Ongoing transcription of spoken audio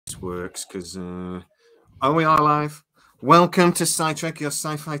this works because we are live. Welcome to SciTrek, your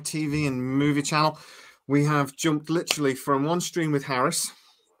sci-fi TV and movie channel. We have jumped literally from one stream with Harris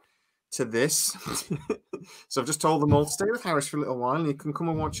to this. So I've just told them all to stay with Harris for a little while and you can come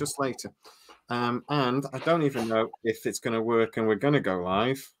and watch us later. And I don't even know if it's going to work and we're going to go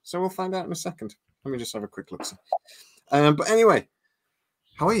live. So we'll find out in a second. Let me just have a quick look. But anyway,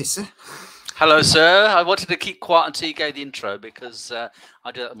 how are you, sir? Hello, sir. I wanted to keep quiet until you gave the intro because I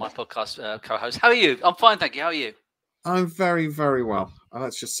do that with my podcast co-host. How are you? I'm fine, thank you. How are you? I'm very, very well.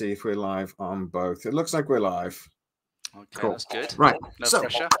 Let's just see if we're live on both. It looks like we're live. Okay, cool. That's good. Right. No so,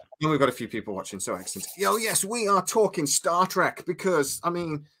 pressure. We've got a few people watching, so excellent. Yo, yes, we are talking Star Trek because, I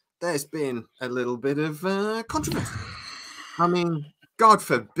mean, there's been a little bit of controversy. I mean, God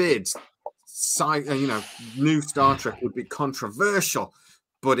forbid, new Star Trek would be controversial,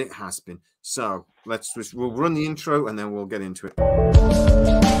 but it has been. So we'll run the intro and then we'll get into it.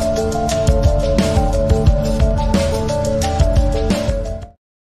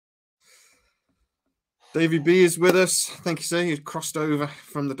 Davey B is with us. Thank you, sir. He's crossed over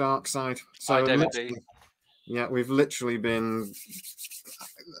from the dark side. So Hi, David B. Yeah, we've literally been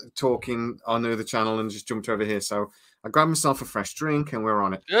talking on the other channel and just jumped over here. So I grabbed myself a fresh drink and we're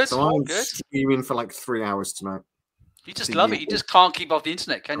on it. Good. So I'm good. streaming for like 3 hours tonight. You just love it. You just can't keep off the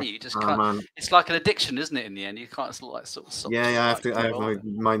internet, can you? You just can't. Man. It's like an addiction, isn't it? In the end, you can't sort of. Yeah, I have to. I have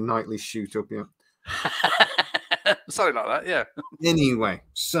my nightly shoot up. Yeah. Something like that. Yeah. Anyway,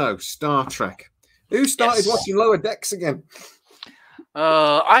 so Star Trek. Who started watching Lower Decks again?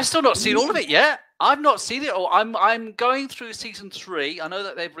 I've still not seen all of it yet. I've not seen it all. I'm going through season 3. I know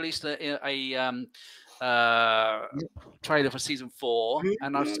that they've released a trailer for season 4,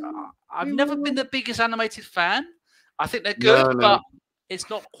 and I've never been the biggest animated fan. I think they're good, but it's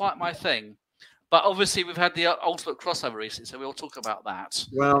not quite my thing. But obviously, we've had the ultimate crossover recently, so we'll talk about that.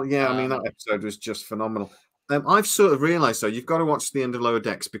 Well, yeah, I mean, that episode was just phenomenal. I've sort of realised, though, you've got to watch the end of Lower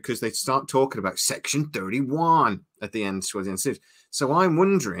Decks because they start talking about Section 31 at the end, towards the end of the series. So I'm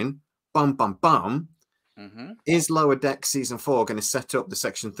wondering, is Lower Decks Season 4 going to set up the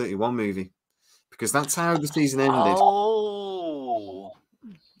Section 31 movie? Because that's how the season ended. Oh.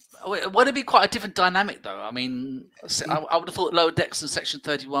 Would it be quite a different dynamic, though? I mean, I would have thought Lower Decks and Section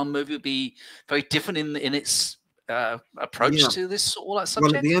 31 movie would be very different in its approach to this all that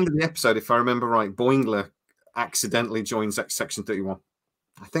subject. Well, at the end of the episode, if I remember right, Boingler accidentally joins Section 31.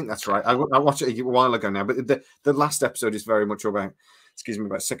 I think that's right. I watched it a while ago now, but the last episode is very much about,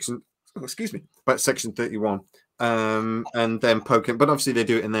 about Section 31. And then poking, but obviously they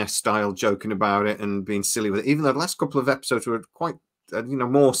do it in their style, joking about it and being silly with it. Even though the last couple of episodes were quite,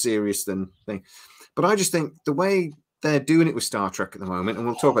 more serious than thing. But I just think the way they're doing it with Star Trek at the moment, and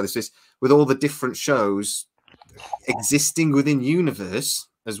we'll talk about this, is with all the different shows existing within universe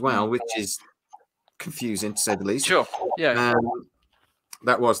as well, which is confusing to say the least. Sure. Yeah.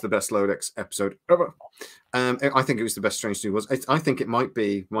 That was the best Lower Decks episode ever. I think it was the best Strange New Worlds. I think it might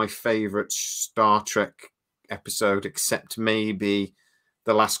be my favorite Star Trek episode, except maybe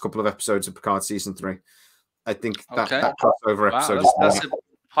the last couple of episodes of Picard season 3. I think that crossover episode that's a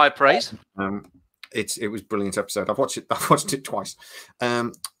high praise. It was a brilliant episode. I've watched it twice.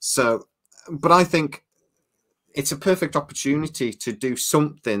 But I think it's a perfect opportunity to do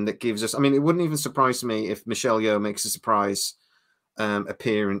something that gives us. I mean, it wouldn't even surprise me if Michelle Yeoh makes a surprise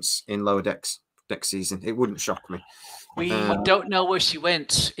appearance in Lower Decks next season. It wouldn't shock me. We don't know where she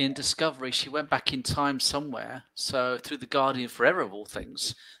went in Discovery. She went back in time somewhere. So through the Guardian Forever of all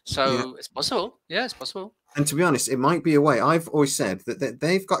things. So it's possible. Yeah, it's possible. And to be honest, it might be a way. I've always said that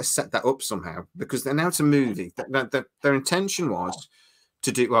they've got to set that up somehow because now it's a movie. Their intention was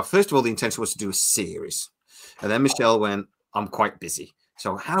to do, well, first of all, the intention was to do a series. And then Michelle went, I'm quite busy.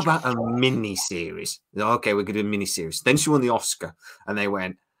 So how about a mini series? Okay, we're going to do a mini series. Then she won the Oscar and they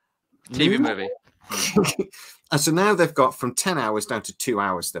went, TV movie. And so now they've got from 10 hours down to 2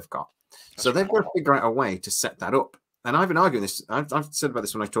 hours they've got. So they've got to figure out a way to set that up. And I've been arguing this. I've said about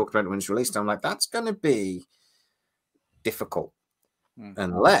this when I talked about it when it's released. I'm like, that's going to be difficult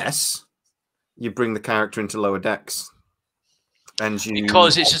unless you bring the character into Lower Decks. And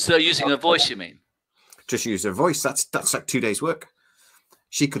because it's just using her voice, you mean? Just use her voice. That's like 2 days' work.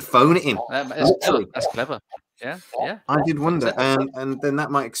 She could phone it in. That's clever. Yeah. I did wonder, and then that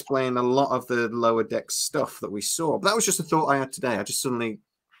might explain a lot of the Lower Decks stuff that we saw. But that was just a thought I had today. I just suddenly,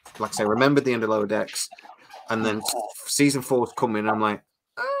 like I say, remembered the end of Lower Decks, and then season 4's coming. And I'm like,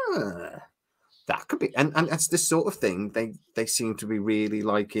 that could be, and that's this sort of thing they seem to be really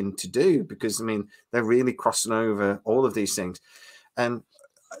liking to do because I mean they're really crossing over all of these things. And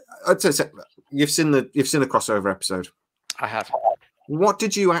I'd say you've seen the crossover episode. I have. What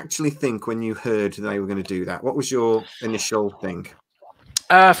did you actually think when you heard they were going to do that? What was your initial thing?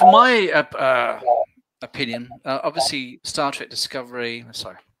 From my opinion, obviously Star Trek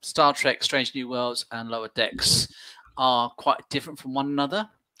Star Trek Strange New Worlds and Lower Decks are quite different from one another.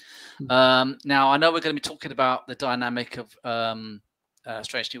 Now, I know we're going to be talking about the dynamic of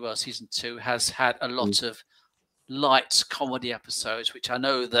Strange New Worlds Season 2 has had a lot of light comedy episodes, which I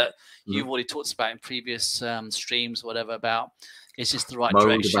know that you've already talked about in previous streams or whatever about is this the right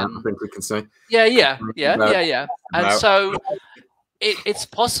direction? I think we can say. Yeah. And so it's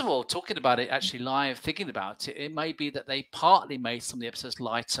possible, talking about it actually live, thinking about it, it may be that they partly made some of the episodes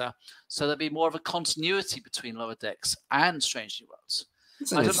lighter, so there'll be more of a continuity between Lower Decks and Strange New Worlds.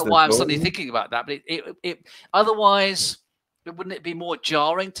 I don't know why I'm suddenly thinking about that, but otherwise, wouldn't it be more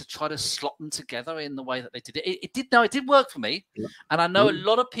jarring to try to slot them together in the way that they did it? It did work for me, and I know a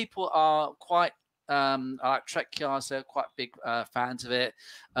lot of people are quite like Trek Yards, they're quite big fans of it.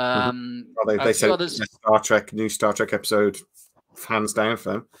 They say new Star Trek episode, hands down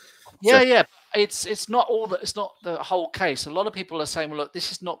for them. Yeah. It's not the whole case. A lot of people are saying, well, look,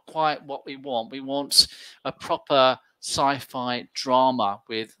 this is not quite what we want. We want a proper sci-fi drama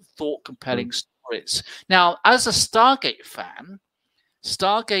with thought-compelling stories. Now, as a Stargate fan,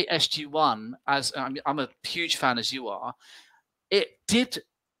 Stargate SG-1, as I'm a huge fan as you are, it did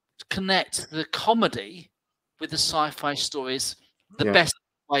connect the comedy with the sci-fi stories the best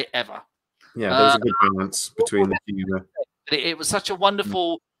way ever. Yeah, there was a good balance between the two. It was such a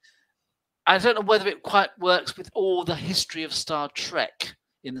wonderful. I don't know whether it quite works with all the history of Star Trek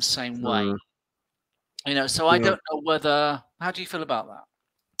in the same way. You know, so I don't know whether. How do you feel about that?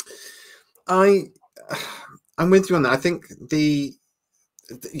 I'm with you on that. I think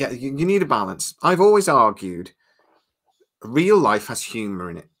you need a balance. I've always argued real life has humor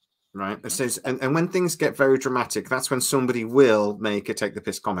in it, right? It says, and when things get very dramatic, that's when somebody will make a take the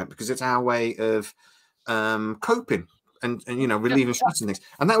piss comment, because it's our way of coping and relieving stress and things.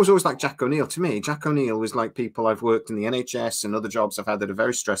 And that was always like Jack O'Neill to me. Jack O'Neill was like people I've worked in the NHS and other jobs I've had that are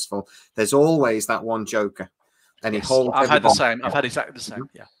very stressful. There's always that one joker, and he holds. I've had the same. I've had exactly the same.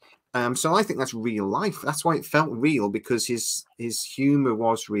 Yeah. So I think that's real life. That's why it felt real, because his humor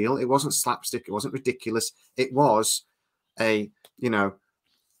was real. It wasn't slapstick. It wasn't ridiculous. It was Ball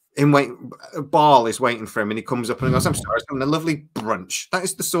is waiting for him, and he comes up and goes, "I'm sorry, I'm having a lovely brunch." That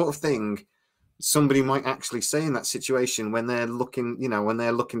is the sort of thing somebody might actually say in that situation when they're looking, when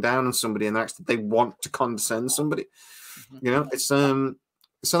they're looking down on somebody and they want to condescend somebody. It's so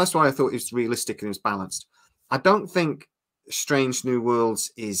that's why I thought it was realistic and it was balanced. I don't think Strange New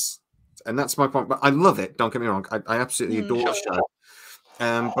Worlds is, and that's my point. But I love it. Don't get me wrong. I absolutely adore the show.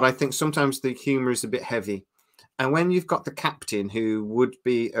 But I think sometimes the humor is a bit heavy. And when you've got the captain who would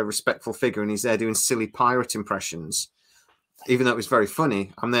be a respectful figure and he's there doing silly pirate impressions, even though it was very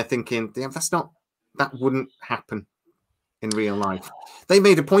funny, I'm there thinking, that wouldn't happen in real life. They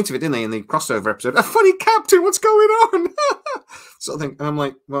made a point of it, didn't they, in the crossover episode? A funny captain, what's going on? Sort of thing. And I'm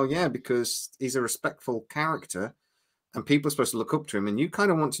like, well, yeah, because he's a respectful character and people are supposed to look up to him, and you kind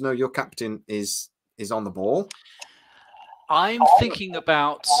of want to know your captain is on the ball. I'm thinking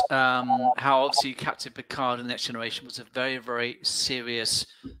about how obviously Captain Picard in the Next Generation was a very, very serious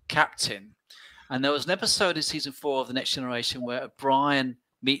captain. And there was an episode in season 4 of the Next Generation where Brian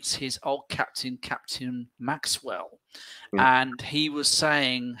meets his old captain, Captain Maxwell. And he was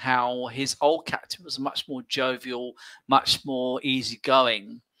saying how his old captain was much more jovial, much more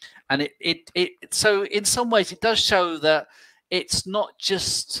easygoing. And so in some ways it does show that it's not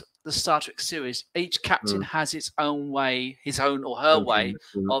just the Star Trek series. Each captain has its own way, his own or her way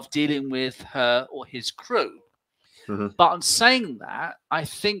of dealing with her or his crew. But on saying that, I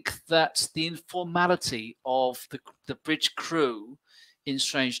think that the informality of the bridge crew in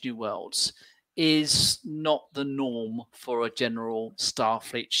Strange New Worlds is not the norm for a general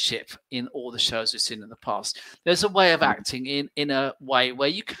Starfleet ship in all the shows we've seen in the past. There's a way of acting in a way where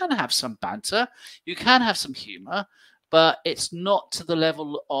you can have some banter, you can have some humor, but it's not to the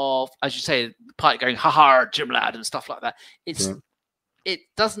level of, as you say, the pilot going, "Ha-ha, Jim lad," and stuff like that. It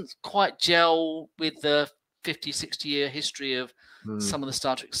doesn't quite gel with the 50, 60-year history of some of the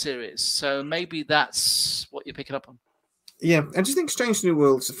Star Trek series. So maybe that's what you're picking up on. Yeah, and do you think Strange New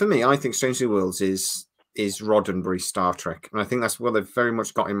Worlds, for me, I think Strange New Worlds is Roddenberry Star Trek. And I think that's what they've very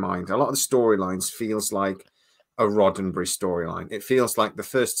much got in mind. A lot of the storylines feels like a Roddenberry storyline. It feels like the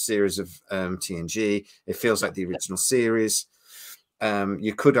first series of TNG. It feels like the original series.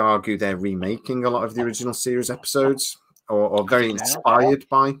 You could argue they're remaking a lot of the original series episodes, or very inspired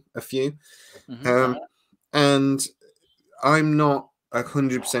by a few. And I'm not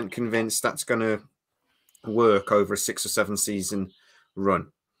 100% convinced that's going to work over a 6 or 7 season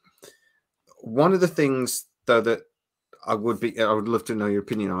run. One of the things, though, that I would love to know your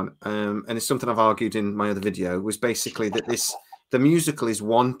opinion on, and it's something I've argued in my other video, was basically that the musical is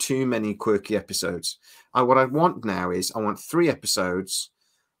one too many quirky episodes. What I want now is I want 3 episodes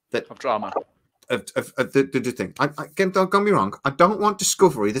of drama. Of the thing. Again, don't get me wrong. I don't want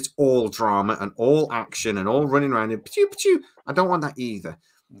Discovery that's all drama and all action and all running around and I don't want that either.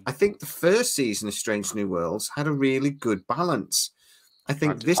 I think the first season of Strange New Worlds had a really good balance. I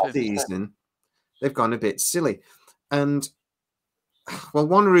think this season they've gone a bit silly. And well,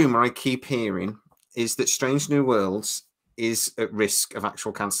 one rumor I keep hearing is that Strange New Worlds is at risk of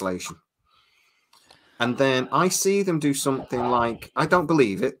actual cancellation. And then I see them do something like, I don't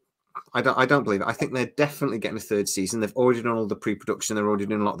believe it. I don't believe it. I think they're definitely getting a 3rd season. They've already done all the pre-production. They're already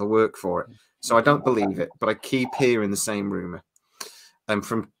doing a lot of the work for it. So I don't believe it, but I keep hearing the same rumor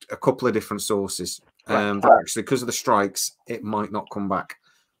from a couple of different sources. That actually, because of the strikes, it might not come back.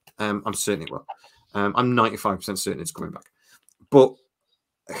 I'm certain it will. I'm 95% certain it's coming back. But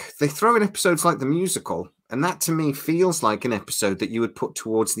they throw in episodes like the musical, and that to me feels like an episode that you would put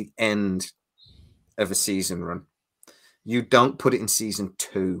towards the end of a season run. You don't put it in season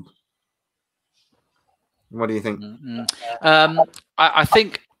 2. What do you think? I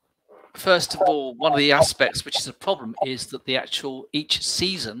think, first of all, one of the aspects which is a problem is that each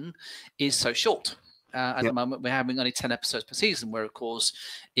season is so short. At the moment, we're having only 10 episodes per season, where, of course,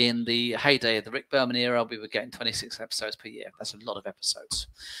 in the heyday of the Rick Berman era, we were getting 26 episodes per year. That's a lot of episodes.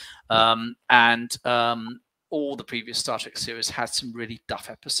 All the previous Star Trek series had some really duff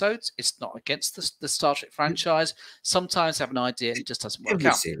episodes. It's not against the Star Trek franchise. Sometimes have an idea, it just doesn't work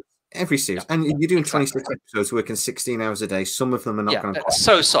out. Every series. And you're doing 26 episodes, working 16 hours a day. Some of them are not going to...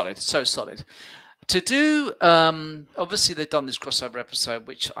 So solid. To do... obviously, they've done this crossover episode,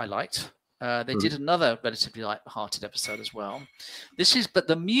 which I liked. They did another relatively light-hearted episode as well. But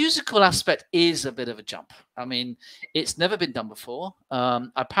the musical aspect is a bit of a jump. I mean, it's never been done before.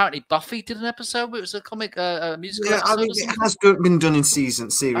 Apparently, Buffy did an episode where it was a comic, musical episode. I mean, it has been done in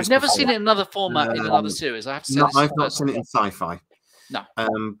series. I've never seen it in another format in another series. I have to say, I've not seen it in sci-fi. No,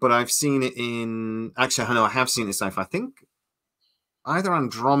 but I've seen it in. Actually, I know I have seen it in sci-fi. I think either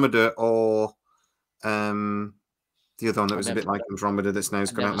Andromeda or the other one that was a bit like Andromeda that's now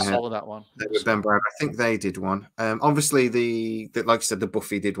gone out my head. That one. I think they did one. Obviously, like I said, the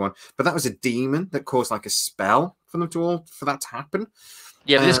Buffy did one, but that was a demon that caused like a spell for that to happen.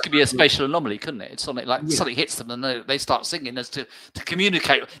 Yeah, but this could be a spatial anomaly, couldn't it? It's something like something hits them and they start singing as to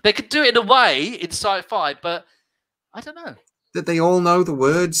communicate. They could do it in a way in sci-fi, but I don't know. That they all know the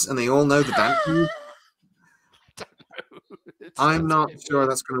words and they all know the dance. I'm not sure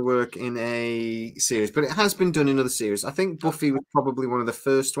that's going to work in a series, but it has been done in other series. I think Buffy was probably one of the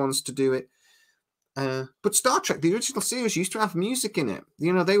first ones to do it. But Star Trek, the original series, used to have music in it.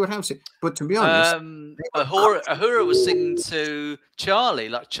 You know, they would have it. But to be honest... Uhura was singing to Charlie,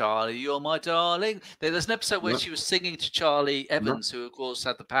 like, Charlie, you're my darling. There's an episode where she was singing to Charlie Evans, who, of course,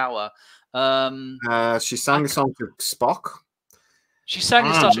 had the power. She sang a song to Spock. She sang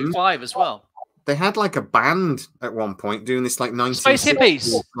in Star Trek 5 as well. They had like a band at one point doing this like 1960s Space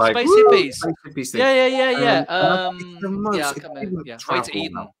hippies. Like, Space hippies. Space hippies thing. Yeah. Way to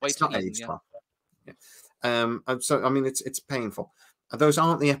Eden. It's not aged well. So I mean, it's painful. Those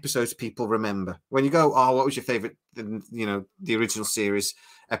aren't the episodes people remember. When you go, oh, what was your favorite? You know, the original series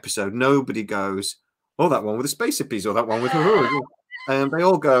episode. Nobody goes, oh, that one with the space hippies, or that one with the they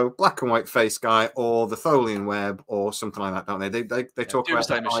all go black and white face guy, or the Tholian web, or something like that, don't they? They talk about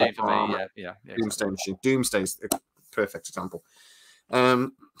Doomsday Machine for me. Yeah. Doomsday Machine. Doomsday's a perfect example.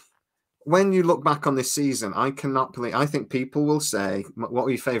 When you look back on this season, I cannot believe. I think people will say, "What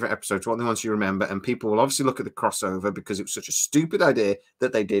were your favorite episodes? What are the ones you remember?" And people will obviously look at the crossover because it was such a stupid idea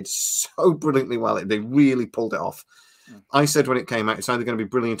that they did so brilliantly well. They really pulled it off. I said when it came out, it's either going to be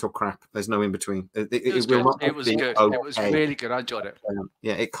brilliant or crap. There's no in between. It was good. It was good. Okay. It was really good. I enjoyed it.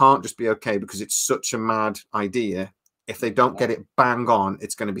 Yeah, it can't just be okay because it's such a mad idea. If they don't get it bang on,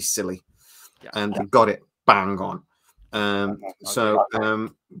 it's going to be silly. Yeah. And they got it bang on.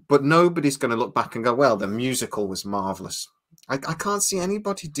 But nobody's going to look back and go, well, the musical was marvelous. I can't see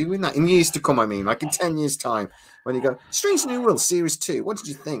anybody doing that in years to come. I mean, like in 10 years' time, when you go, Strange New World Series 2, what did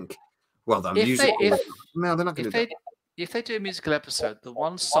you think? Well, the musical. No, they're not going to do that. If they do a musical episode, the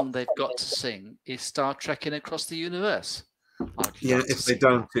one song they've got to sing is Star Trekking Across the Universe. If they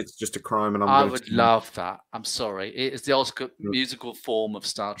don't, it's just a crime. And I would love that. I'm sorry. It is the ultimate musical form of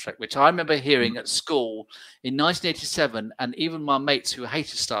Star Trek, which I remember hearing at school in 1987. And even my mates who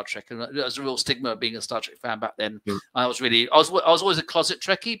hated Star Trek, and there was a real stigma of being a Star Trek fan back then. I was always a closet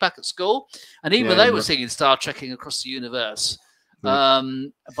Trekkie back at school. And even they were singing Star Trekking Across the Universe.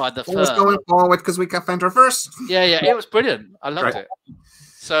 by the Always firm. going forward because we can find reverse. Yeah, it was brilliant. I loved it.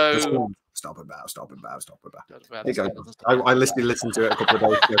 So stop it, bow. there you go. I literally listened to it a couple of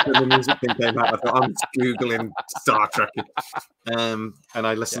days ago. When the music thing came out, I thought I'm googling Star Trek, and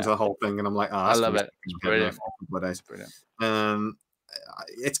I listened to the whole thing, and I'm like, I love it. It's brilliant. A couple of days. Brilliant.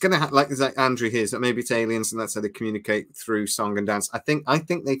 It's gonna like Andrew here, that maybe it's aliens, and that's how they communicate through song and dance. I think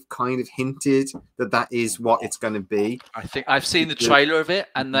they've kind of hinted that is what it's going to be. I think I've seen the trailer of it,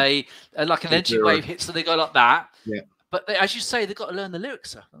 and they like an energy wave hits, and they go like that. Yeah. But as you say, they've got to learn the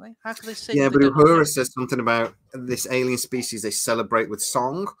lyrics, haven't they? How can they sing? Yeah, but Uhura says something about this alien species they celebrate with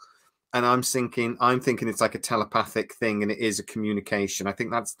song, and I'm thinking it's like a telepathic thing, and it is a communication. I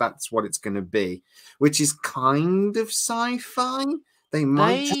think that's what it's going to be, which is kind of sci-fi. They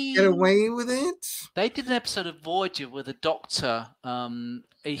might just get away with it. They did an episode of Voyager where the Doctor,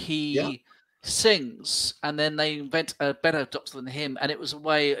 he sings, and then they invent a better Doctor than him, and it was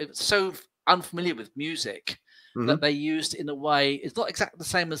so unfamiliar with music that they used in a way. It's not exactly the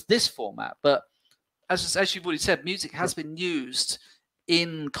same as this format, but as you've already said, music has been used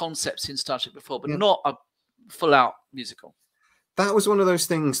in concepts in Star Trek before, but not a full-out musical. That was one of those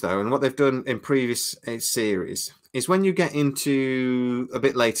things, though, and what they've done in previous series is when you get into a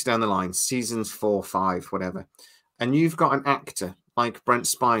bit later down the line, seasons 4, 5, whatever, and you've got an actor like Brent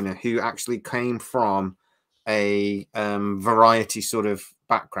Spiner who actually came from a variety sort of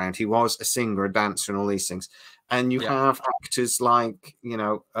background. He was a singer, a dancer, and all these things. And you have actors like, her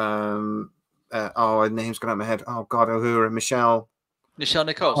name's gone out of my head. Oh, God, Uhura, Michelle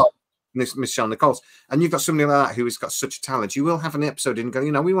Nichols. Michelle Nichols, and you've got somebody like that who has got such a talent. You will have an episode and go,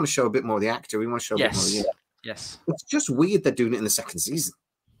 we want to show a bit more of the actor. We want to show a bit more of you. Yes. It's just weird they're doing it in the second season.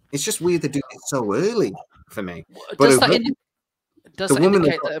 It's just weird they're doing it so early for me. Does that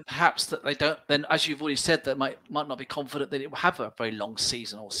indicate that perhaps that they don't, then as you've already said, they might not be confident that it will have a very long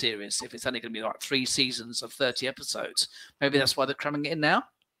season or series if it's only going to be like 3 seasons of 30 episodes? Maybe that's why they're cramming it in now?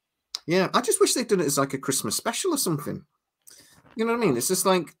 Yeah, I just wish they'd done it as like a Christmas special or something. You know what I mean? It's just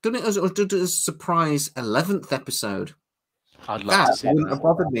like done it as a surprise 11th episode. I'd love to see that. Wouldn't have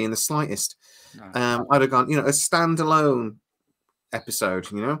bothered me in the slightest. No. I'd have gone, a standalone episode.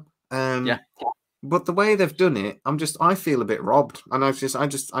 But the way they've done it, I feel a bit robbed, and I just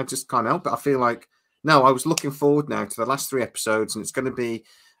can't help it. I feel like I was looking forward now to the last 3 episodes, and it's going to be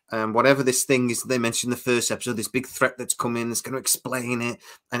whatever this thing is they mentioned in the first episode, this big threat that's coming, that's going to explain it,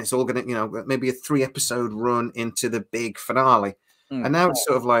 and it's all going to, maybe a 3-episode run into the big finale. And now it's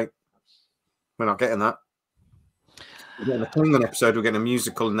sort of like, we're not getting that. We're getting a Klingon episode, we're getting a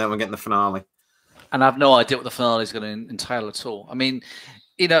musical, and then we're getting the finale. And I have no idea what the finale is going to entail at all. I mean,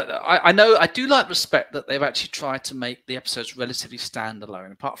 I do like respect that they've actually tried to make the episodes relatively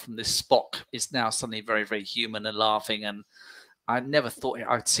standalone. Apart from this, Spock is now suddenly very, very human and laughing, and I never thought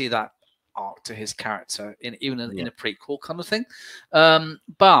I'd see that arc to his character in a prequel kind of thing.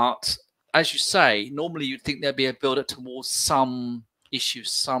 But as you say, normally you'd think there'd be a build-up towards some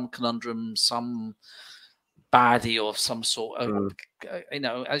issues, some conundrum, some baddie of some sort of, as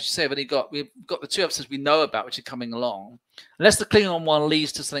you say, we've got the 2 episodes we know about which are coming along. Unless the Klingon one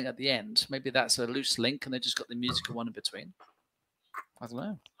leads to something at the end, maybe that's a loose link, and they just got the musical one in between. I don't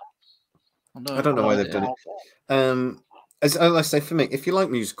know. I don't know why they've done it. As I say, for me, if you like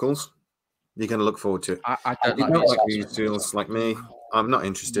musicals, you're going to look forward to it. I don't like musicals like me. I'm not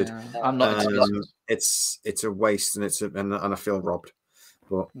interested. No, I'm not interested. It's a waste, and I feel robbed.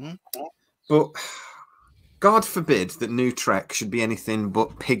 But God forbid that New Trek should be anything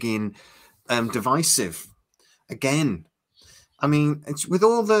but pigging divisive. Again, I mean, it's with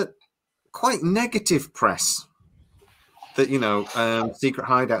all the quite negative press that Secret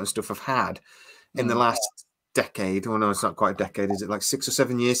Hideout and stuff have had in the last decade. Oh no, it's not quite a decade. Is it like 6 or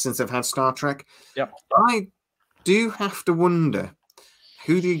 7 years since they've had Star Trek? Yep. I do have to wonder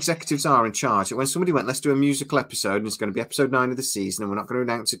who the executives are in charge. When somebody went, let's do a musical episode, and it's going to be episode 9 of the season, and we're not going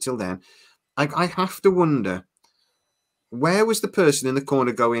to announce it till then. I have to wonder, where was the person in the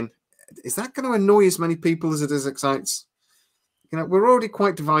corner going, is that going to annoy as many people as it excites? We're already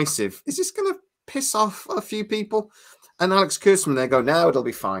quite divisive. Is this going to piss off a few people? And Alex Kurtzman there go, no, it'll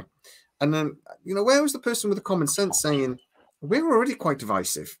be fine. And then, where was the person with the common sense saying, we're already quite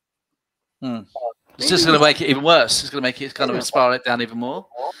divisive? It's just going to make it even worse. It's going to make it kind of spiral it down even more.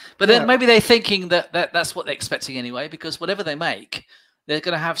 But then maybe they're thinking that's what they're expecting anyway, because whatever they make, they're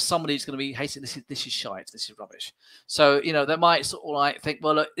going to have somebody who's going to be hating this is shite, this is rubbish. So they might sort of like think,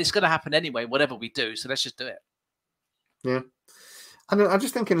 well, look, it's going to happen anyway, whatever we do, so let's just do it. Yeah, I'm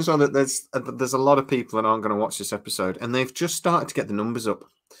just thinking as well that there's a lot of people that aren't going to watch this episode, and they've just started to get the numbers up.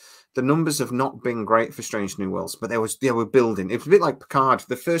 the numbers have not been great for Strange New Worlds, but they were building. It was a bit like Picard.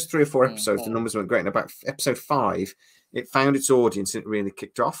 The first 3 or 4 episodes, the numbers weren't great. And about episode 5, it found its audience and it really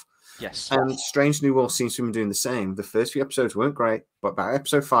kicked off. Yes. And Strange New Worlds seems to be doing the same. The first few episodes weren't great, but about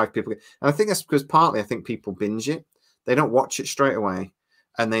episode 5, people get, and I think that's because partly I think people binge it. They don't watch it straight away,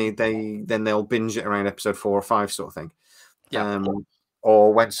 and then they'll binge it around episode 4 or 5 sort of thing. Yeah.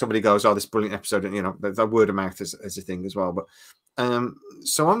 Or when somebody goes, "Oh, this brilliant episode," and you know, the word of mouth is a thing as well. But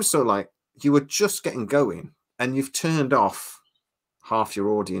so I'm sort of like, you were just getting going, and you've turned off half your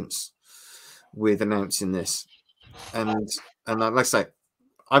audience with announcing this, and like I say,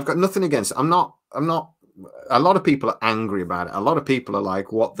 I've got nothing against it. I'm not. A lot of people are angry about it. A lot of people are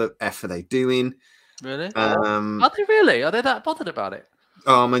like, "What the f are they doing?" Really? Are they really? Are they that bothered about it?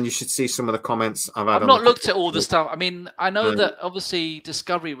 And you should see some of the comments I've had. I've not looked at all the stuff. I mean, I know that obviously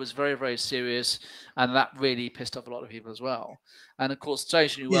Discovery was very, very serious, and that really pissed off a lot of people as well. And of course,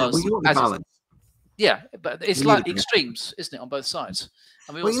 Strange New Worlds. Yeah, but it's like extremes, isn't it, on both sides?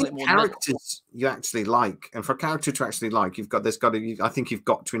 And we also more characters you actually like, and for a character to actually like, I think you've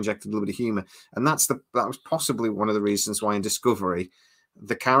got to inject a little bit of humor, and that was possibly one of the reasons why in Discovery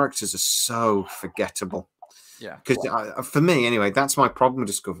the characters are so forgettable. Yeah, because for me anyway, that's my problem with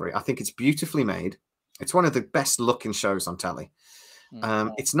Discovery. I think it's beautifully made. It's one of the best looking shows on telly.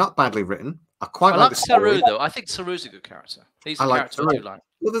 It's not badly written. I like Saru though. I think Saru's a good character. He's a character I do like.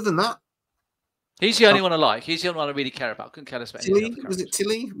 Other than that, he's the only one I like. He's the only one I really care about. Couldn't care less about Tilly. Was it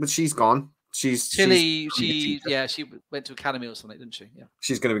Tilly? But she's gone. Tilly. She went to academy or something, didn't she? Yeah.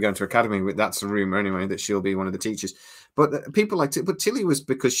 She's going to be going to academy. That's a rumor anyway, that she'll be one of the teachers. But people liked it. But Tilly was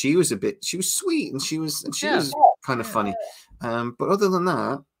because she was sweet and she was kind of funny. But other than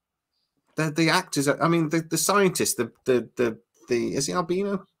that, the actors. I mean, the scientist. The is he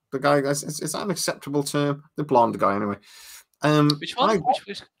albino? The guy. Is that an acceptable term? The blonde guy anyway. Which one?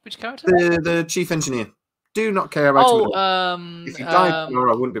 Which character? The chief engineer. Do not care about him. If he died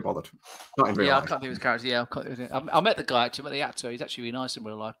tomorrow, I wouldn't be bothered. Not in real life. I can't think of his character. Yeah, I met the guy actually. I met the actor. He's actually really nice in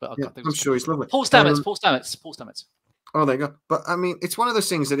real life, but I can't think of I'm sure he's lovely. Paul Stamets. Paul Stamets. Oh, there you go. But I mean, it's one of those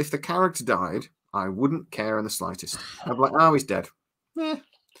things that if the character died, I wouldn't care in the slightest. I'd be like, oh, he's dead. Oh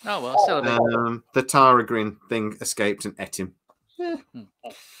well, still a bit. The Tara Green thing escaped and ate him.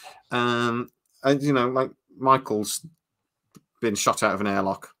 And you know, like Michael's been shot out of an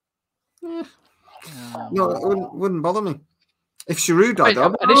airlock. No, it wouldn't bother me. If Sharu died,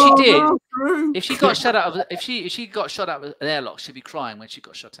 and if she did, if she got shot out of, if she got shot out of an airlock, she'd be crying when she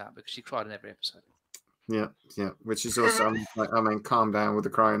got shot out because she cried in every episode. Yeah, which is also, calm down with the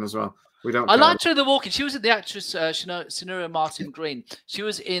crying as well. We don't. I liked her in The Walking. She was the actress Sonora Martin Green. She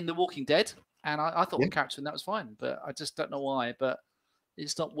was in The Walking Dead, and I thought the character in that was fine, but I just don't know why. But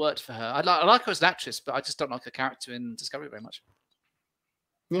it's not worked for her. I like her as an actress, but I just don't like her character in Discovery very much.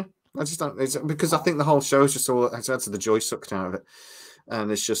 Yeah. I just don't, because I think the whole show is just has had the joy sucked out of it,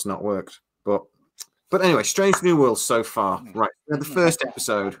 and it's just not worked. But anyway, Strange New Worlds so far, right? The first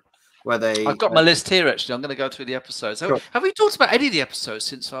episode where I've got my list here actually. I'm going to go through the episodes. So, have we talked about any of the episodes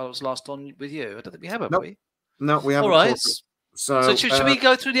since I was last on with you? I don't think we have, have we? No, we haven't. All right. So should we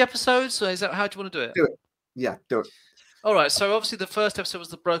go through the episodes? Or is that how do you want to do it? Do it. Yeah, do it. All right. So obviously the first episode was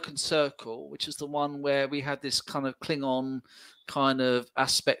the Broken Circle, which is the one where we had this kind of Klingon kind of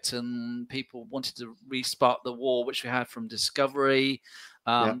aspect and people wanted to respark the war which we had from Discovery.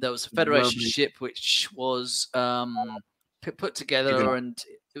 There was a Federation ship which was put together and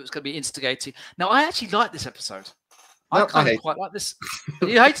it was going to be instigating. Now I actually like this episode. I quite like this.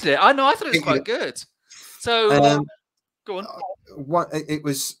 You hated it. I know. I thought it was quite good. So go on. What it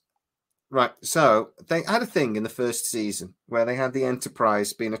was. Right, so they had a thing in the first season where they had the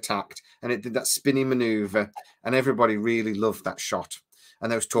Enterprise being attacked and it did that spinning maneuver and everybody really loved that shot. And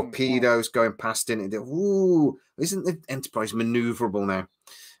there was torpedoes going past it. And ooh, isn't the Enterprise maneuverable now?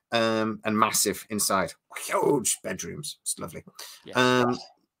 And massive inside. Huge bedrooms. It's lovely. Yeah.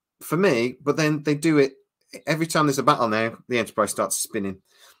 For me, but then they do it every time there's a battle now, the Enterprise starts spinning.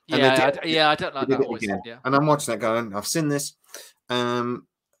 And I don't like that always. Yeah. And I'm watching that going, I've seen this.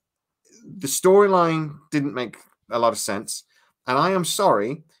 The storyline didn't make a lot of sense, and I am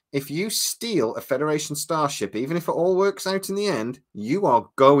sorry if you steal a Federation starship, even if it all works out in the end, you are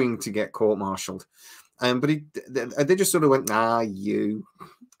going to get court-martialed. But they just sort of went, you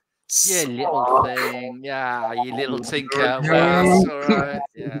little thing, you little tinker. Well, that's all right.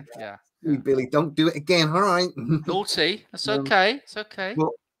 Yeah. Billy, don't do it again. All right, naughty. That's okay. It's okay.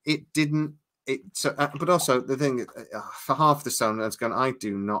 Well, it didn't. But also the thing for half the song, it's going. I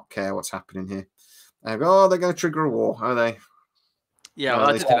do not care what's happening here. I go, they're going to trigger a war, are they? Yeah, well,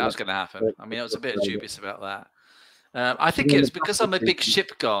 I didn't think that was going to happen. I mean, I was a bit dubious about that. I think it's because I'm a big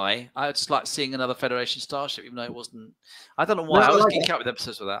ship guy. I just like seeing another Federation starship, even though it wasn't. I don't know why. I was geek out with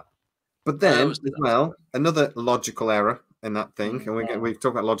episodes of that. But then, as well, another logical error in that thing, and we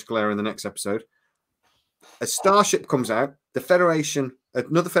talk about logical error in the next episode. A starship comes out. The Federation,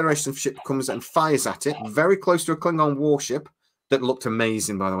 another Federation ship comes and fires at it, very close to a Klingon warship that looked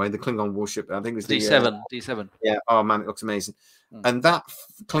amazing, by the way. The Klingon warship, I think it was D7. D7. Yeah. Oh man, it looks amazing. And that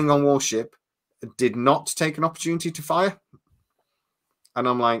Klingon warship did not take an opportunity to fire. And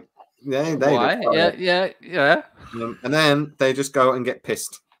I'm like, yeah, yeah. And then they just go and get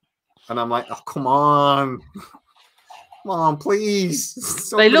pissed. And I'm like, oh, come on, please.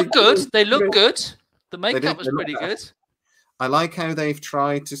 They look good. They look good. The makeup was pretty good. I like how they've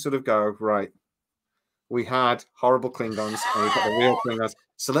tried to sort of go, right, we had horrible Klingons and we've got the real Klingons.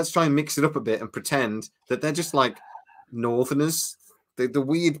 So let's try and mix it up a bit and pretend that they're just like Northerners. The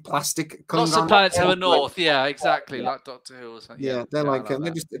weird plastic Klingon. Lots of planets have a north, yeah, exactly, like Doctor Who or something. Yeah, they're like they're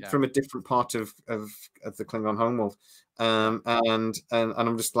just from a different part of the Klingon homeworld. And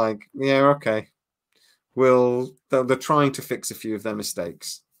I'm just like, yeah, okay. They're trying to fix a few of their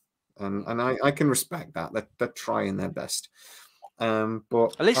mistakes. And I can respect that. They're trying their best.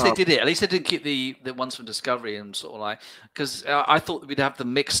 But at least they did it. At least they didn't keep the ones from Discovery and sort of like, because I thought we'd have the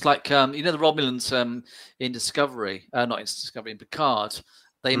mix like the Romulans in Discovery, not in Discovery, in Picard.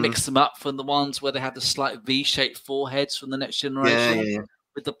 They mixed them up from the ones where they had the slight V-shaped foreheads from the Next Generation,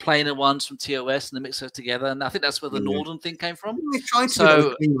 with the planar ones from TOS, and they mixed those together. And I think that's where the Northern thing came from. They tried to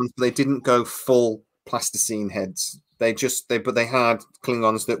do Klingons, but they didn't go full plasticine heads. They had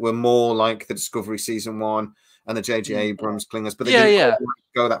Klingons that were more like the Discovery season 1 and the J.J. Abrams Klingons, but they didn't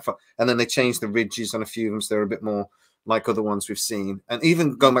go that far. And then they changed the ridges on a few of them, so they're a bit more like other ones we've seen. And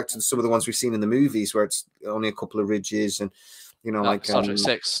even going back to some of the ones we've seen in the movies, where it's only a couple of ridges, and like Star Trek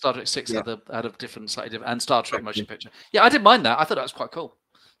 6. Star Trek 6 had a different, slightly different, and Star Trek Motion Picture. Yeah, I didn't mind that. I thought that was quite cool.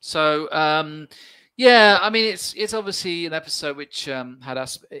 So yeah, I mean, it's obviously an episode which had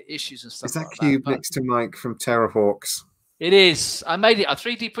issues and stuff. Is that cube next to Mike from Terrahawks? It is. I made it. I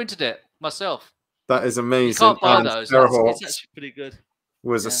 3D printed it myself. That is amazing. You can't buy those. It's actually pretty good.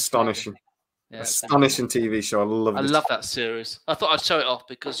 Was astonishing. Astonishing TV show. I love it. I love that series. I thought I'd show it off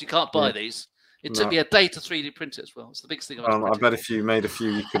because you can't buy these. It took me a day to 3D print it as well. It's the biggest thing I've ever printed. I bet if you made a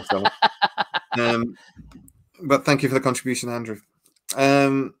few, you could sell them. But thank you for the contribution, Andrew.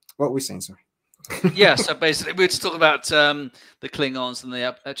 What were we saying, sorry? Yeah, so basically we were just talking about the Klingons and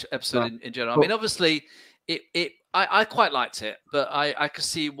the episode in general. I mean, obviously, I quite liked it, but I could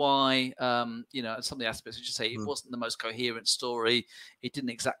see why, some of the aspects, as you say, it wasn't the most coherent story. It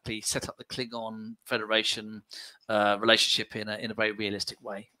didn't exactly set up the Klingon Federation relationship in a very realistic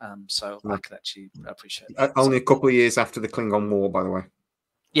way. So I could actually appreciate that. Only a couple of years after the Klingon War, by the way.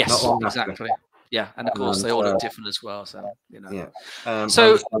 Yes, exactly. Yeah, and of course they all look different as well. So Yeah. I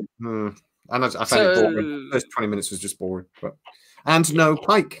found it boring. The first 20 minutes was just boring. And no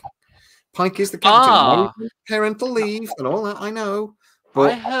Pike. Pike is the captain. Parental leave and all that. I know.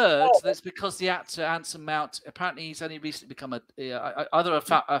 But I heard that's because the actor Anson Mount, apparently he's only recently become either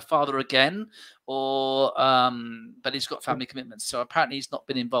a father again, or but he's got family commitments. So apparently he's not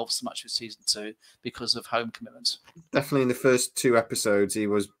been involved so much with season 2 because of home commitments. Definitely in the first 2 episodes, he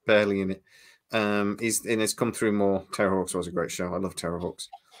was barely in it. It's come through more. Terrahawks was a great show. I love Terrahawks.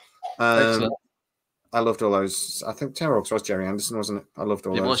 Excellent. I loved all those. I think Terrahawks was Jerry Anderson, wasn't it? I loved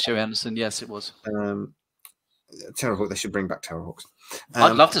all those. It was Jerry Anderson. Yes, it was. Terrahawks. They should bring back Terrahawks.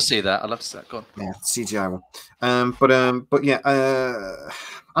 I'd love to see that. I'd love to see that. Go on. Yeah, CGI one. But yeah,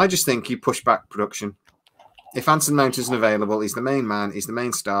 I just think you push back production. If Anson Mount isn't available, he's the main man. He's the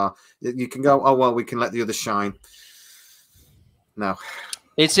main star. You can go, oh well, we can let the others shine. No.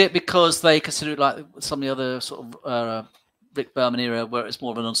 Is it because they consider it like some of the other sort of Rick Berman era, where it's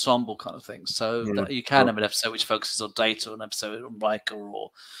more of an ensemble kind of thing? So that you can have an episode which focuses on Data, or an episode on Riker,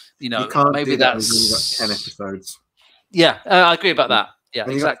 or maybe that's 10 episodes. Yeah, I agree about that. Yeah,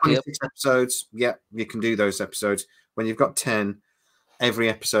 when exactly. You've got 26 episodes. Yeah, you can do those episodes. When you've got 10, every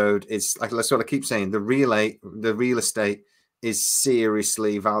episode is like, that's what I keep saying. The real estate is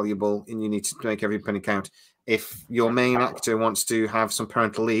seriously valuable, and you need to make every penny count. If your main actor wants to have some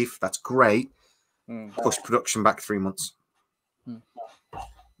parental leave, that's great. Push production back 3 months.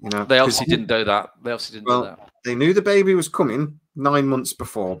 They obviously didn't do that. They obviously didn't do that. They knew the baby was coming 9 months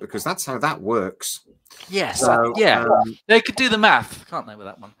before, because that's how that works. Yes. So, yeah. They could do the math, can't they, with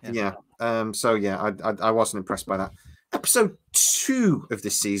that one? Yeah. So yeah, I wasn't impressed by that. Episode 2 of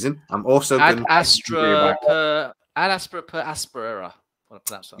this season. I'm also Ad Astra per Asperera. What I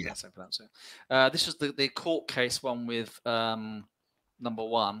pronounce that? Yes, I pronounce it. This was the court case one with number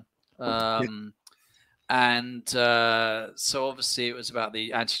 1. And so obviously it was about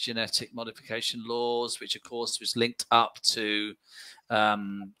the anti-genetic modification laws, which of course was linked up to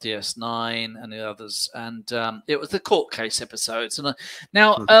DS9 and the others. And it was the court case episodes. And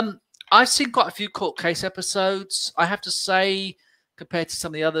I've seen quite a few court case episodes. I have to say, compared to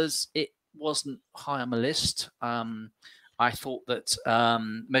some of the others, it wasn't high on my list. I thought that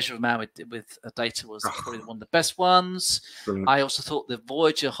Measure of Man with Data was probably one of the best ones. Brilliant. I also thought the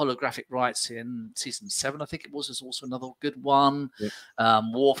Voyager holographic rights in season 7, I think it was also another good one. Yeah.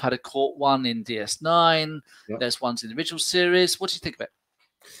 Worf had a court one in DS9. Yeah. There's ones in the original series. What do you think of it?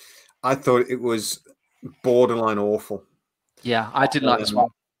 I thought it was borderline awful. Yeah, I didn't like this one.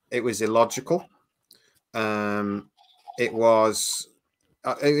 It was illogical. It was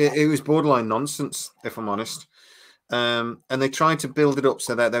borderline nonsense, if I'm honest. And they tried to build it up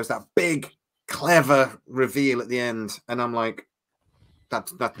so that there was that big, clever reveal at the end, and I'm like,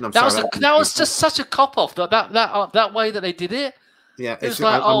 that was just such a cop off. That way that they did it. Yeah, it was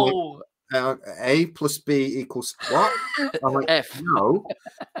like, A plus B equals what? I'm like, F. No.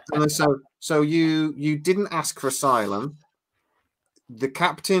 And so you didn't ask for asylum. The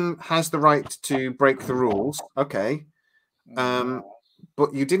captain has the right to break the rules. Okay.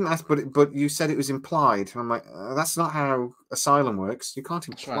 But you didn't ask, but you said it was implied. And I'm like, that's not how asylum works. You can't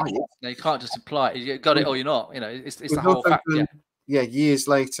imply it. No, you can't just imply it. You got it or you're not. You know, it's the whole fact. Yeah, years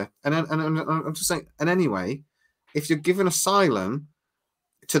later. And I'm just saying, and anyway, if you're given asylum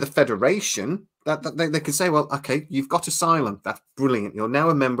to the Federation, that they can say, well, okay, you've got asylum. That's brilliant. You're now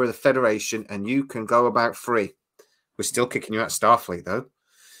a member of the Federation and you can go about free. We're still kicking you out of Starfleet, though,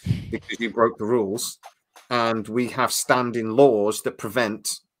 because you broke the rules. And we have standing laws that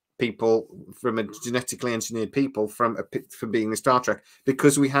prevent people from a genetically engineered people from being in Star Trek,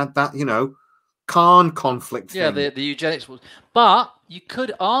 because we had that, Khan conflict. Yeah, the eugenics was. But you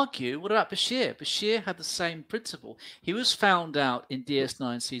could argue, what about Bashir? Bashir had the same principle. He was found out in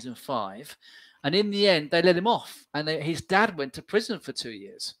DS9 season 5, and in the end, they let him off, and his dad went to prison for 2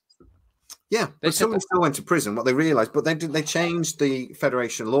 years. Yeah, but someone still went to prison. What they realized, but they changed the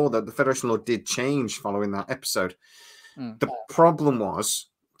Federation law. The Federation law did change following that episode. The problem was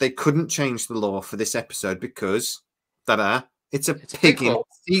they couldn't change the law for this episode because it's a pigging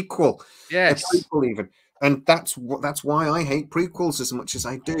sequel. Yes, a prequel even, and that's why I hate prequels as much as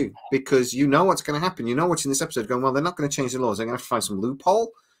I do, because you know what's going to happen. You know what's in this episode. Going, well, they're not going to change the laws. They're going to have to find some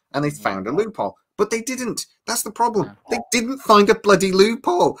loophole, and they found a loophole. But they didn't. That's the problem. No. They didn't find a bloody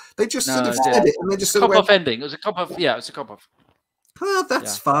loophole. They just sort of said it, and they just sort of cop-off ending. It was a cop-off. Yeah, it was a cop-off. Oh,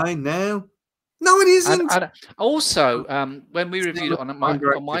 that's fine now. No, it isn't. And also, when we reviewed it on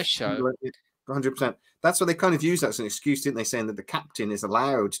my show, 100%. That's what they kind of used that as an excuse, didn't they? Saying that the captain is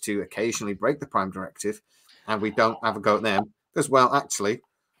allowed to occasionally break the Prime Directive, and we don't have a go at them because, well, actually,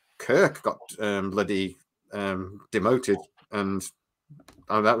 Kirk got bloody demoted and.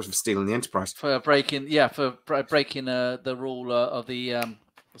 Oh, that was for stealing the Enterprise. For breaking the rule of the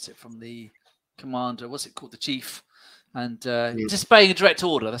what's it from the commander? What's it called? The chief, and disobeying a direct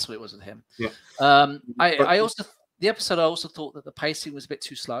order. That's what it was with him. Yeah. I also thought that the pacing was a bit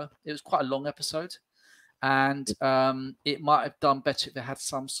too slow. It was quite a long episode, and it might have done better if it had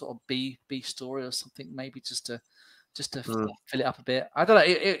some sort of B story or something, maybe just to fill it up a bit. I don't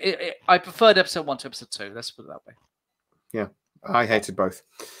know. I preferred episode 1 to episode 2. Let's put it that way. Yeah. I hated both.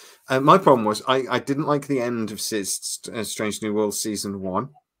 My problem was I didn't like the end of Strange New World season 1.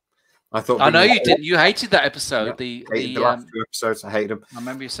 I thought. I know you didn't. You hated that episode. Yeah, the last 2 episodes. I hated them. I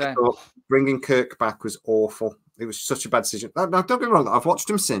remember you saying. Bringing Kirk back was awful. It was such a bad decision. Now, don't get me wrong. I've watched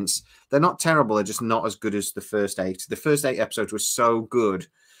them since. They're not terrible. They're just not as good as the first 8. The first 8 episodes were so good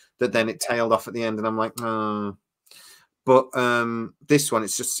that then it tailed off at the end, and I'm like, oh. But this one,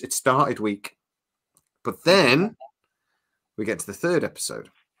 it started weak, but then. We get to the 3rd episode.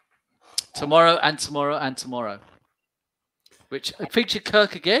 Tomorrow and tomorrow and tomorrow. Which featured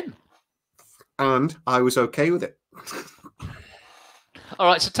Kirk again. And I was okay with it. All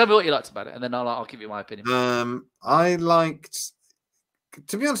right, so tell me what you liked about it, and then I'll give you my opinion. I liked...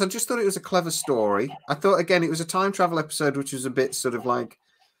 To be honest, I just thought it was a clever story. I thought, again, it was a time travel episode, which was a bit sort of like,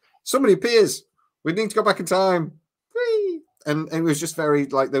 somebody appears. We need to go back in time. Whee! And it was just very,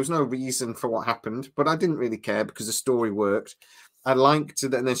 like, there was no reason for what happened, but I didn't really care because the story worked. I liked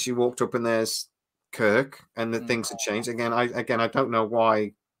that, and then she walked up and there's Kirk, and the things had changed. Again, I don't know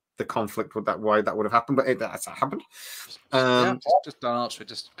why the conflict would why that would have happened, but that's happened. Just don't answer it,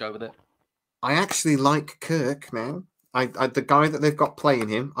 just go with it. I actually like Kirk now. The guy that they've got playing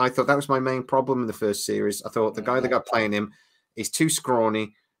him, I thought that was my main problem in the first series. I thought the guy they got playing him, he's too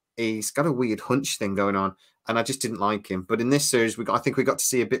scrawny. He's got a weird hunch thing going on. And I just didn't like him. But in this series, I think we got to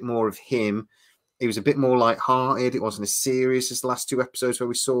see a bit more of him he was a bit more light-hearted. It wasn't as serious as the last 2 episodes where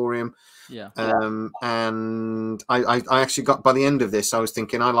we saw him. Yeah. And I actually got, by the end of this, I was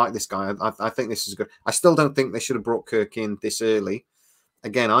thinking, I like this guy. I think this is good. I still don't think they should have brought Kirk in this early.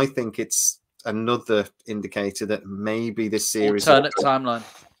 Again, I think it's another indicator that maybe this series alternate timeline.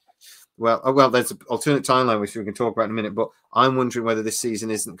 Well, there's an alternate timeline which we can talk about in a minute. But I'm wondering whether this season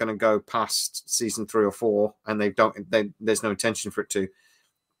isn't going to go past season 3 or 4, and there's no intention for it to.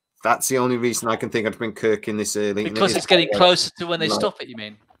 That's the only reason I can think I'd bring Kirk in this early. Because it's getting closer to when they stop it, you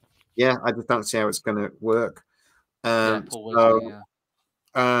mean? Yeah, I just don't see how it's going to work. Paul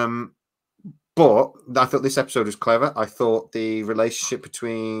Wesley, But I thought this episode was clever. I thought the relationship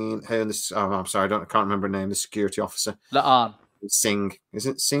between her and the... Oh, I'm sorry, I can't remember her name, the security officer. La'an. Singh. Is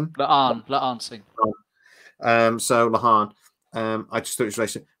it Singh? La'an Singh. So La'an. I just thought it was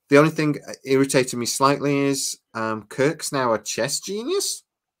relationship. The only thing irritated me slightly is Kirk's now a chess genius.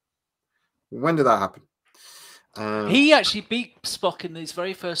 When did that happen? He actually beat Spock in his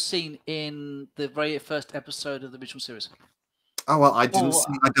very first scene in the very first episode of the original series. Oh well, I didn't.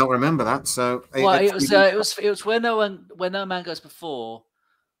 I don't remember that. So it was where no man goes before.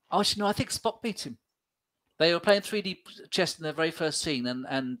 Oh, actually, no, I think Spock beat him. They were playing 3D chess in their very first scene, and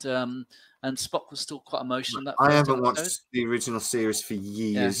Spock was still quite emotional. That I haven't watched the original series for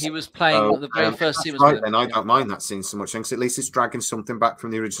years. Yeah, he was playing the very first scene. Right then, I don't mind that scene so much because at least it's dragging something back from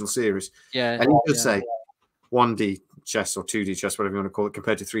the original series. Yeah, and you could say 1D chess or 2D chess, whatever you want to call it,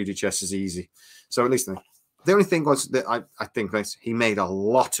 compared to 3D chess is easy. So at least the only thing was that I think he made a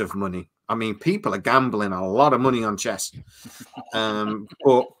lot of money. I mean, people are gambling a lot of money on chess.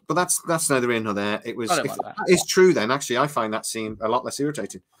 But that's neither here nor there. It was that is true. Then actually, I find that scene a lot less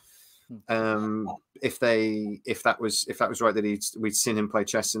irritating. If that was right that we'd seen him play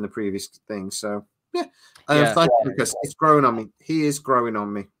chess in the previous thing. So because it's growing on me. He is growing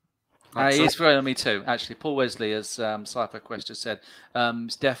on me. He is growing on me too. Actually, Paul Wesley, as Cypher Quest has said,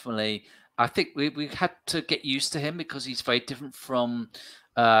 is definitely. I think we had to get used to him because he's very different from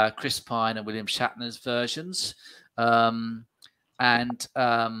Chris Pine and William Shatner's versions. And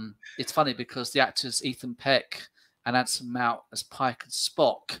it's funny because the actors Ethan Peck and Anson Mount as Pike and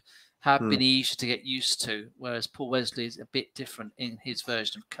Spock have been easier to get used to, whereas Paul Wesley is a bit different in his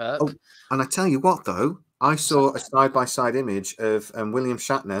version of Kirk. Oh, and I tell you what, though, I saw a side-by-side image of William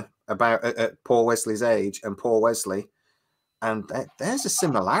Shatner about at Paul Wesley's age and Paul Wesley, and there's a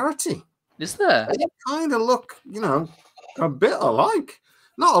similarity. Is there? They kind of look, a bit alike.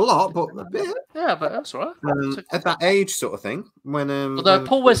 Not a lot, but a bit. Yeah, but that's right. At that age, sort of thing. Although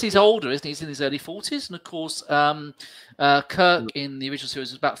Paul Wesley's older, isn't he? He's in his early 40s, and of course, Kirk in the original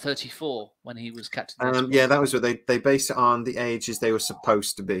series was about 34 when he was Captain. Yeah, that was what they based it on the ages they were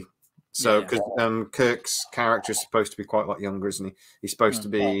supposed to be. So, because Kirk's character is supposed to be quite a lot younger, isn't he? He's supposed to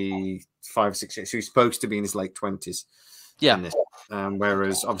be 5 or 6 years. So he's supposed to be in his late 20s. Yeah.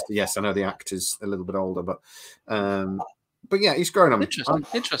 Whereas, obviously, yes, I know the actor's a little bit older, but yeah, he's growing on me.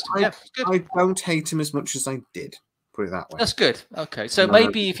 Interesting. Yeah, good. I don't hate him as much as I did. Put it that way. That's good. Okay, so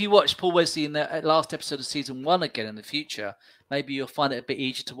maybe if you watch Paul Wesley in the last episode of season 1 again in the future, maybe you'll find it a bit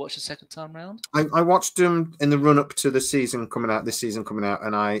easier to watch the second time round. I watched him in the run up to this season coming out,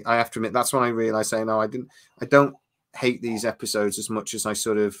 and I have to admit that's when I realised, I don't hate these episodes as much as I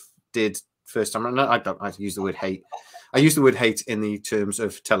sort of did first time. I use the word hate. I use the word hate in the terms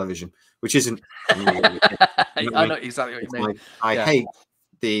of television, which isn't. I know exactly what you mean. I hate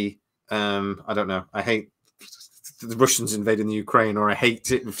the. I don't know. I hate the Russians invading the Ukraine, or I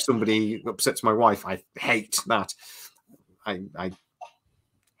hate it if somebody upsets my wife. I hate that. I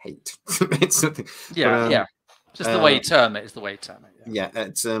hate. It's something. Yeah, just the way you term it is the way you term it. Yeah,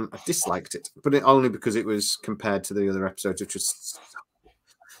 it's. I disliked it, but only because it was compared to the other episodes, which was.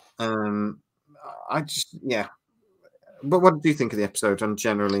 But what do you think of the episode? And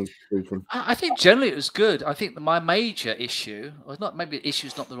generally speaking, I think generally it was good. I think my major issue, or not, maybe issue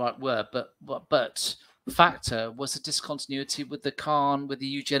is not the right word, but factor was the discontinuity with the Khan, with the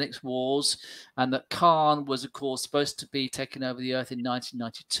eugenics wars, and that Khan was, of course, supposed to be taking over the Earth in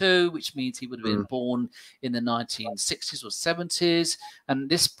 1992, which means he would have been born in the 1960s or 70s. And at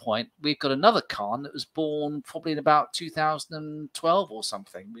this point, we've got another Khan that was born probably in about 2012 or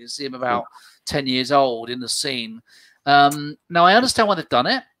something. We see him about 10 years old in the scene. Now, I understand why they've done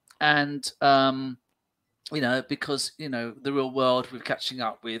it, and because the real world, we're catching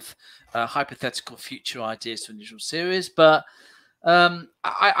up with hypothetical future ideas to the original series. But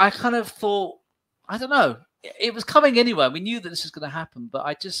I kind of thought, I don't know, it was coming anyway. We knew that this was going to happen, but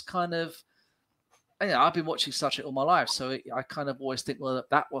I just kind of, I've been watching Star Trek all my life, so I kind of always think, well,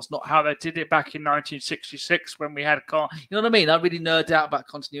 that was not how they did it back in 1966 when we had a car. You know what I mean? I really nerd out about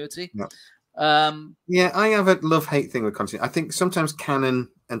continuity. Yeah. Yeah, I have a love-hate thing with continuity. I think sometimes canon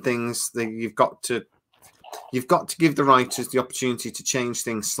and things that you've got to give the writers the opportunity to change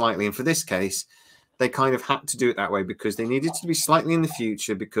things slightly. And for this case, they kind of had to do it that way because they needed to be slightly in the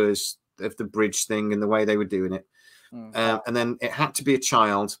future because of the bridge thing and the way they were doing it. And then it had to be a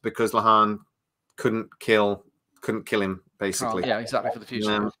child because Lahan couldn't kill him, basically. Yeah, exactly, for the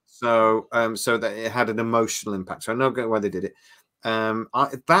future. So that it had an emotional impact. So I know why they did it.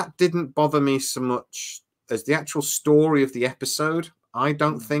 That didn't bother me so much as the actual story of the episode. I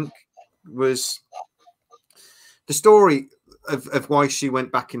don't think was the story of why she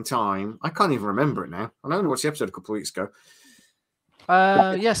went back in time. I can't even remember it now. I only watched the episode a couple of weeks ago.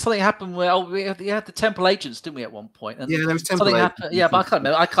 Yeah, something happened where we had the Temple agents, didn't we, at one point? And yeah, there was Temple something agents. happened. Yeah, but I can't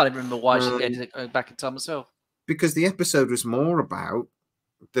remember. I can't even remember why she ended up going back in time herself. Because the episode was more about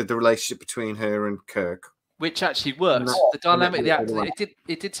the relationship between her and Kirk, which actually works. The dynamic,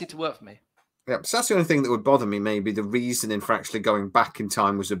 it did seem to work for me. Yeah, so that's the only thing that would bother me. Maybe the reasoning for actually going back in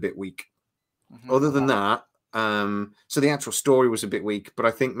time was a bit weak. Other than that, so the actual story was a bit weak, but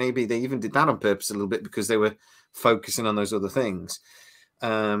I think maybe they even did that on purpose a little bit because they were focusing on those other things.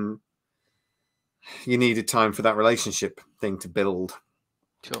 You needed time for that relationship thing to build.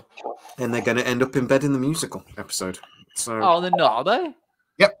 Sure. And they're going to end up in bed in the musical episode. So. Oh, they're not, are they?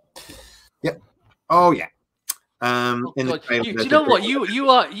 Yep. Oh yeah. You know what? You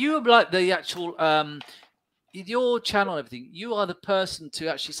are like the actual your channel and everything. You are the person to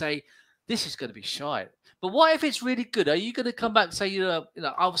actually say this is going to be shy. But what if it's really good? Are you going to come back and say, you know,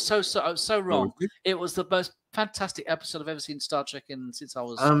 I was so wrong. It was the most fantastic episode I've ever seen Star Trek since I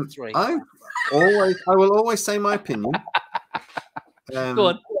was 3. I will always say my opinion. Go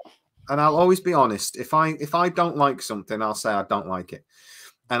on. And I'll always be honest. If I don't like something, I'll say I don't like it,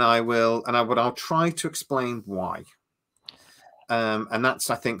 and I'll try to explain why. And that's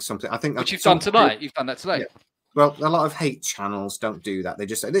something which you've done tonight. You've done that today. Yeah. Well, a lot of hate channels don't do that. They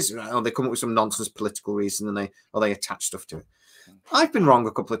just say this. They come up with some nonsense political reason, and they attach stuff to it. I've been wrong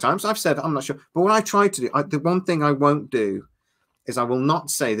a couple of times. I've said I'm not sure, but what I try to do, the one thing I won't do is I will not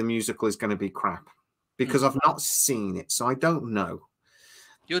say the musical is going to be crap because I've not seen it, so I don't know.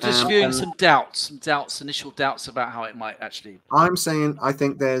 You're just viewing some initial doubts about how it might actually. I'm saying I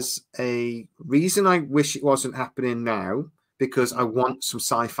think there's a reason I wish it wasn't happening now because I want some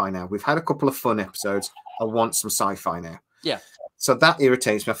sci-fi now. We've had a couple of fun episodes. I want some sci-fi now. Yeah. So that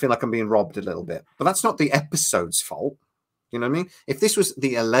irritates me. I feel like I'm being robbed a little bit. But that's not the episode's fault. You know what I mean? If this was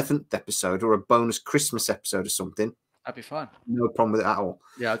the 11th episode or a bonus Christmas episode or something, I'd be fine. No problem with it at all.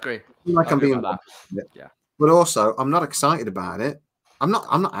 Yeah, I agree. I feel like I'm being robbed. Yeah. But also, I'm not excited about it. I'm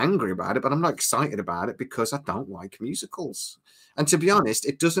not angry about it, but I'm not excited about it because I don't like musicals. And to be honest,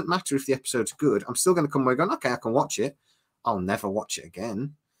 it doesn't matter if the episode's good. I'm still going to come away going, okay, I can watch it. I'll never watch it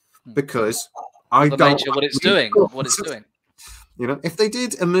again because I don't know what it's doing. What it's doing. You know, if they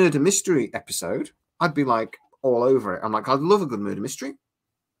did a murder mystery episode, I'd be like all over it. I'm like, I'd love a good murder mystery.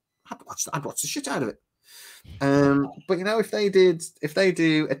 I'd watch the shit out of it. But you know, if they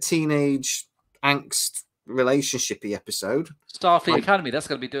do a teenage angst relationshipy episode, Starfleet Academy, that's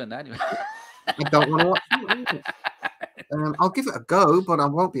going to be doing that anyway. I don't want to watch it. I'll give it a go, but I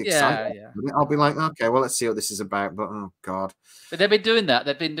won't be excited. Yeah. I'll be like, okay, well, let's see what this is about. But oh god, but they've been doing that.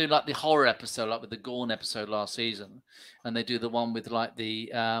 They've been doing like the horror episode, like with the Gorn episode last season, and they do the one with like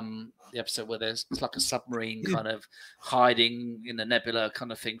the episode where it's like a submarine kind of hiding in the nebula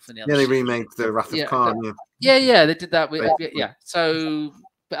kind of thing from the other. Yeah, they remade the Wrath of Khan. Yeah, they did that with So,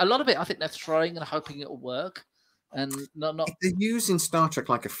 but a lot of it, I think they're throwing and hoping it'll work, and not. They're using Star Trek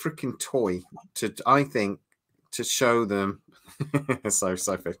like a freaking toy to show them. so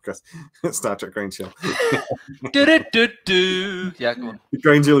because Star Trek Grangel. Yeah, go on.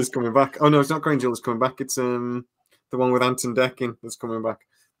 Grangel is coming back. Oh no, it's not Grangel is coming back. It's the one with Anton Deckin that's coming back.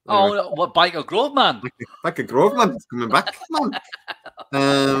 Anyway. Oh, what Biker Groveman? Biker Groveman is coming back. Come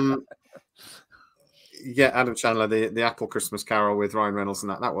on. Yeah, Adam Chandler, the Apple Christmas Carol with Ryan Reynolds,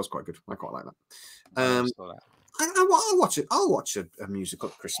 and that was quite good. I quite like that. I'll watch it. I'll watch a musical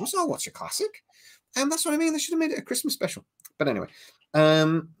at Christmas. I'll watch a classic. And that's what I mean. They should have made it a Christmas special. But anyway,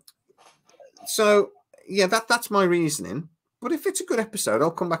 so yeah, that's my reasoning. But if it's a good episode,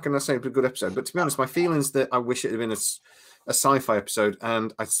 I'll come back and I'll say it's a good episode. But to be honest, my feelings that I wish it had been a sci-fi episode,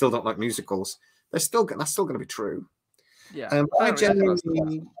 and I still don't like musicals. That's still going to be true. Yeah, I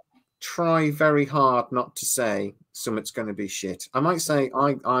genuinely try very hard not to say something's going to be shit. I might say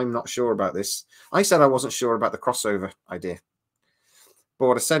I'm not sure about this. I said I wasn't sure about the crossover idea. But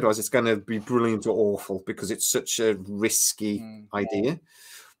what I said was it's going to be brilliant or awful because it's such a risky idea.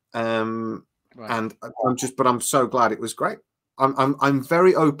 Right. And I'm so glad it was great. I'm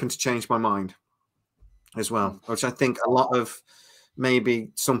very open to change my mind as well, which I think a lot of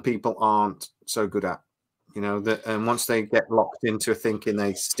maybe some people aren't so good at. You know, that and once they get locked into a thinking,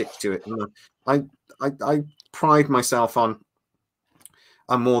 they stick to it. And I pride myself on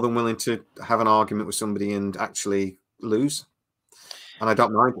I'm more than willing to have an argument with somebody and actually lose. And I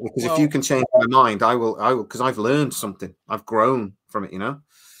don't mind, because if you can change my mind, I will, because I've learned something. I've grown from it, you know?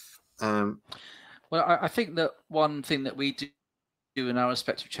 Well, I think that one thing that we do in our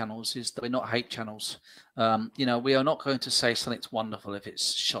respective channels is that we're not hate channels. You know, we are not going to say something's wonderful if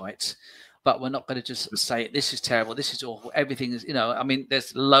it's shite, but we're not going to just say this is terrible, this is awful, everything is, you know, I mean,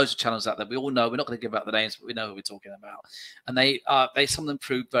 there's loads of channels out there. We all know, we're not going to give out the names, but we know who we're talking about. And some of them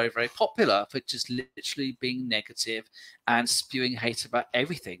proved very, very popular for just literally being negative and spewing hate about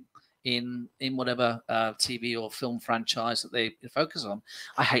everything in whatever TV or film franchise that they focus on.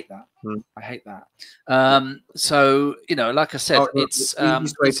 I hate that. I hate that. So, you know, like I said, it's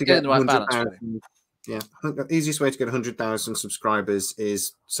getting the right balance. Really. Yeah, I think the easiest way to get 100,000 subscribers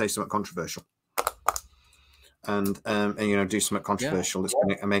is say something controversial, and you know, do something controversial that's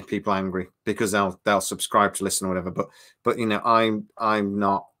going to make people angry, because they'll subscribe to listen or whatever. But you know, I'm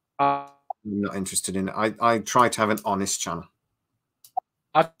not interested in it. I try to have an honest channel.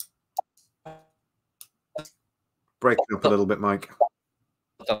 Breaking up a little bit, Mike.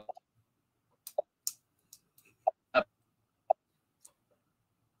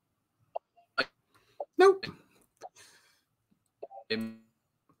 Nope.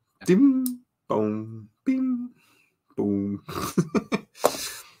 Dim, boom, bim, boom.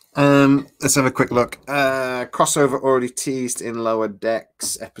 Let's have a quick look. Crossover already teased in Lower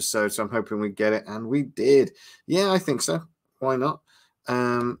Decks episode, so I'm hoping we get it, and we did. Yeah, I think so. Why not?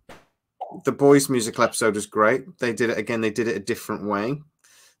 The Boys musical episode was great. They did it again. They did it a different way,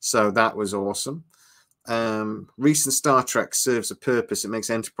 so that was awesome. Recent Star Trek serves a purpose. It makes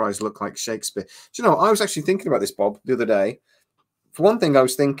Enterprise look like Shakespeare. Do you know, I was actually thinking about this, Bob, the other day. For one thing, I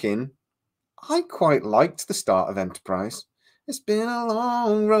was thinking I quite liked the start of Enterprise. It's been a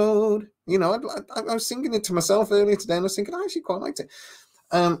long road. You know, I was singing it to myself earlier today, and I was thinking I actually quite liked it.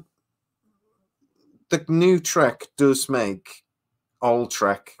 The new Trek does make old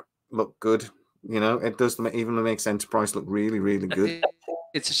Trek look good. You know, it does even makes Enterprise look really, really good.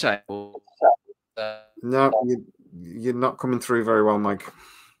 It's a shame. No, you're not coming through very well, Mike.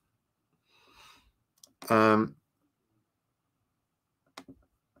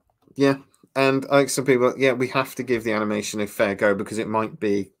 Yeah, and like some people, yeah, we have to give the animation a fair go, because it might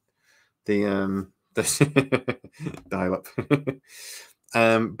be the dial-up,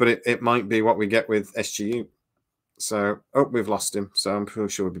 but it might be what we get with SGU. So, oh, we've lost him. So I'm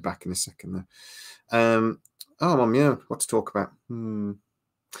pretty sure we'll be back in a second though. Oh, Mum, yeah, what to talk about?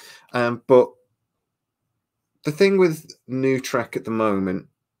 But the thing with new Trek at the moment,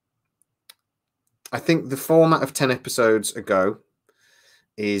 I think the format of 10 episodes ago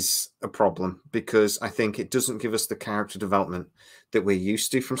is a problem, because I think it doesn't give us the character development that we're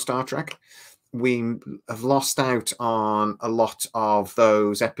used to from Star Trek. We have lost out on a lot of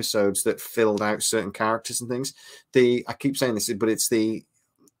those episodes that filled out certain characters and things. I keep saying this, but it's the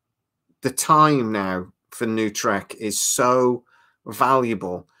time now for new Trek is so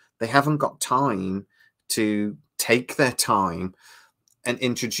valuable. They haven't got time to take their time and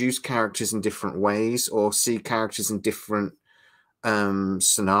introduce characters in different ways, or see characters in different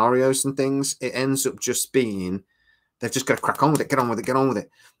scenarios and things. It ends up just being they've just got to crack on with it, get on with it, get on with it.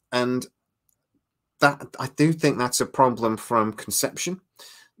 And that, I do think that's a problem from conception.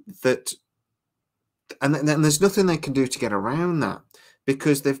 And then there's nothing they can do to get around that,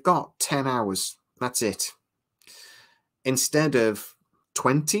 because they've got 10 hours. That's it. Instead of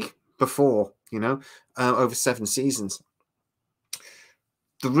 20 before, you know, over 7 seasons.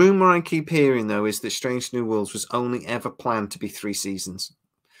 The rumor I keep hearing, though, is that Strange New Worlds was only ever planned to be 3 seasons.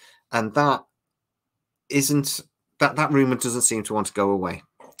 And that isn't, that rumor doesn't seem to want to go away.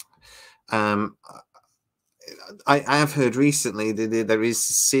 I have heard recently that there is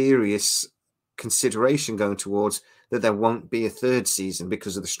serious consideration going towards that there won't be a 3rd season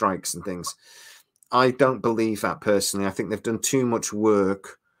because of the strikes and things. I don't believe that personally. I think they've done too much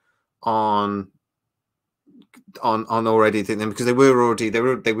work on already, because they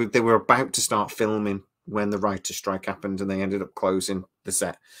were about to start filming when the writer's strike happened, and they ended up closing the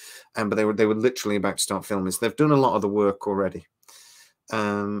set. But they were literally about to start filming. So they've done a lot of the work already.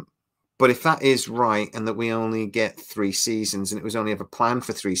 But if that is right, and that we only get 3 seasons, and it was only ever planned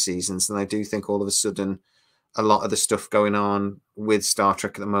for 3 seasons, then I do think all of a sudden a lot of the stuff going on with Star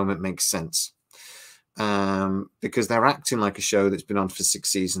Trek at the moment makes sense. Because they're acting like a show that's been on for 6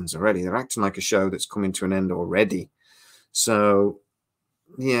 seasons already. They're acting like a show that's coming to an end already. So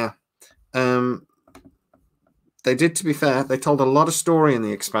yeah, they did, to be fair, they told a lot of story in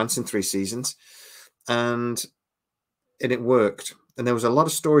The Expanse in 3 seasons, and it worked, and there was a lot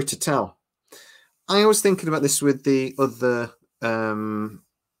of story to tell. I was thinking about this with the other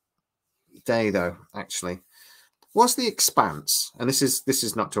day, though. Actually, was The Expanse, and this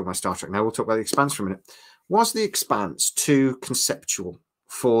is not talking about Star Trek now, we'll talk about The Expanse for a minute. Was The Expanse too conceptual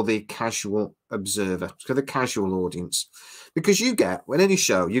for the casual observer, for the casual audience? Because you get, with any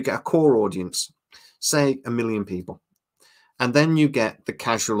show, you get a core audience, say 1 million people, and then you get the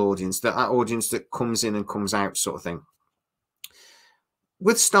casual audience, that audience that comes in and comes out sort of thing.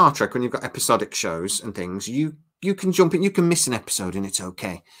 With Star Trek, when you've got episodic shows and things, you can jump in, you can miss an episode and it's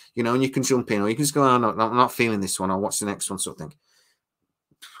okay, you know, and you can jump in, or you can just go, oh, no, I'm not feeling this one, I'll watch the next one, sort of thing.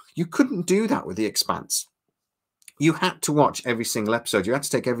 You couldn't do that with The Expanse. You had to watch every single episode. You had to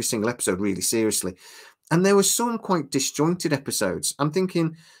take every single episode really seriously. And there were some quite disjointed episodes. I'm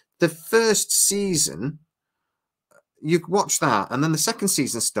thinking the first season, you watch that, and then the second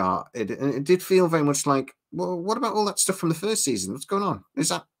season started, and it did feel very much like, well, what about all that stuff from the first season? What's going on?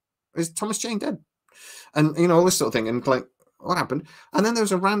 Is Thomas Jane dead? And, you know, all this sort of thing. And like, what happened? And then there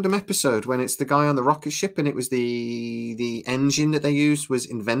was a random episode when it's the guy on the rocket ship, and it was the engine that they used was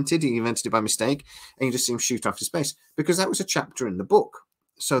invented. He invented it by mistake, and you just see him shoot off to space, because that was a chapter in the book.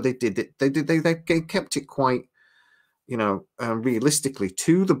 So they did it. They kept it quite, you know, realistically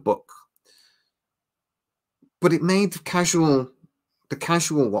to the book. But it made the casual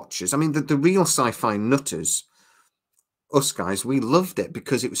watchers, I mean, the real sci-fi nutters, us guys, we loved it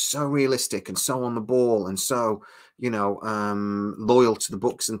because it was so realistic and so on the ball and so, you know, loyal to the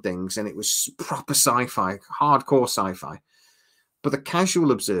books and things. And it was proper sci-fi, hardcore sci-fi. But the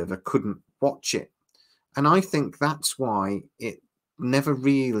casual observer couldn't watch it. And I think that's why it never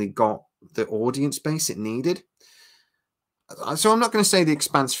really got the audience base it needed. So I'm not going to say The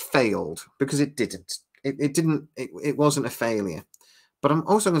Expanse failed, because it didn't. It wasn't a failure. But I'm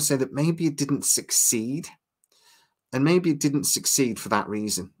also going to say that maybe it didn't succeed. And maybe it didn't succeed for that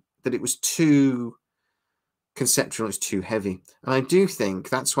reason, that it was too conceptual, it's too heavy. And I do think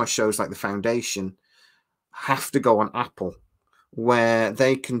that's why shows like The Foundation have to go on Apple, where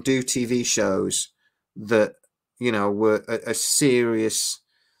they can do TV shows that, you know, were a serious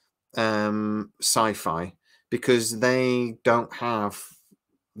sci-fi, because they don't have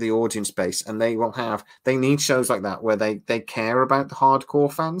the audience base, and they need shows like that where they care about the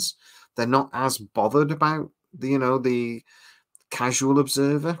hardcore fans. They're not as bothered about the casual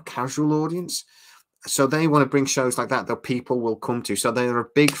observer, casual audience. So they want to bring shows like that people will come to. So they are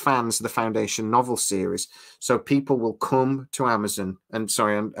big fans of the Foundation novel series. So people will come to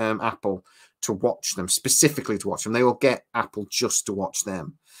Apple to watch them, specifically to watch them. They will get Apple just to watch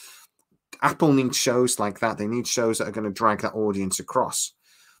them. Apple needs shows like that. They need shows that are going to drag that audience across.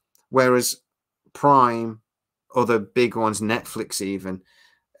 Whereas Prime, other big ones, Netflix even,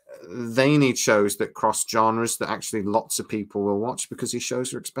 they need shows that cross genres that actually lots of people will watch, because these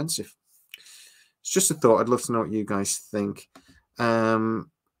shows are expensive. It's just a thought. I'd love to know what you guys think. I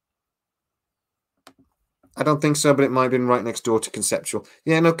don't think so, but it might have been right next door to conceptual.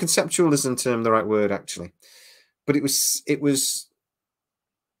 Yeah, no, conceptual isn't the right word, actually. But it's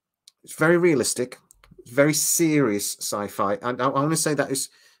very realistic, very serious sci-fi. And I want to say that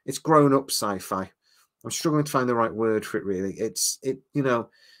it's grown-up sci-fi. I'm struggling to find the right word for it, really. You know,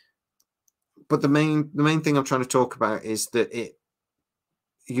 but the main thing I'm trying to talk about is that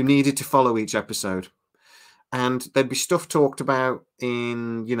you needed to follow each episode, and there'd be stuff talked about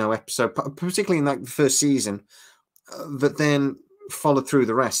in, you know, episode, particularly in like the first season, that then followed through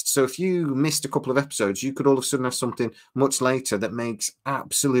the rest. So if you missed a couple of episodes, you could all of a sudden have something much later that makes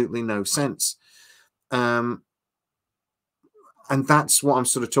absolutely no sense. And that's what I'm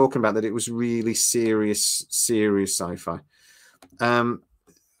sort of talking about, that it was really serious sci-fi.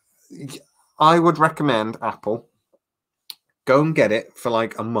 I would recommend Apple, go and get it for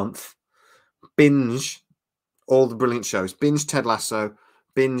like a month, binge all the brilliant shows, binge Ted Lasso,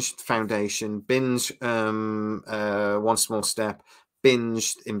 binge Foundation, binge One Small Step,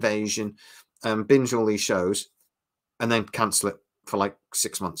 binge Invasion, binge all these shows, and then cancel it for like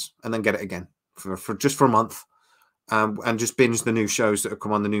 6 months, and then get it again for just for a month. And just binge the new shows that have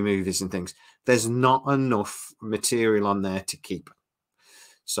come on, the new movies and things. There's not enough material on there to keep.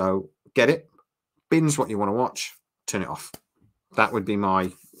 So get it, binge what you want to watch, turn it off. That would be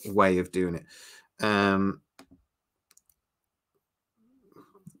my way of doing it.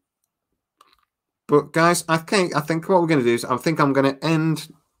 But guys, I think what we're going to do is I'm going to end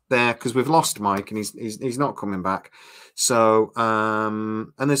there, because we've lost Mike and he's not coming back. So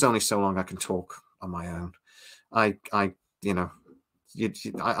and there's only so long I can talk on my own. you know,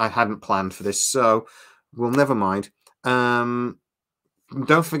 I hadn't planned for this, so we'll never mind.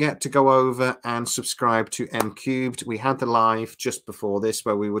 Don't forget to go over and subscribe to M Cubed. We had the live just before this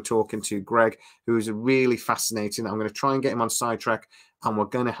where we were talking to Greg, who is really fascinating. I'm going to try and get him on Sidetrack, and we're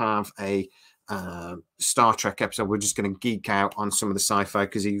going to have a Star Trek episode. We're just going to geek out on some of the sci-fi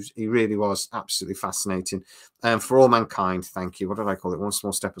because he really was absolutely fascinating. For All Mankind, thank you. What did I call it? One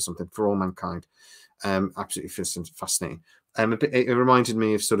Small Step or something? For All Mankind. Absolutely fascinating. It reminded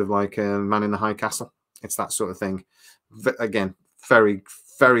me of sort of like Man in the High Castle. It's that sort of thing. Again, very,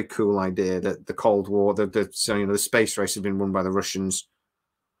 very cool idea that the Cold War, so the space race had been won by the Russians.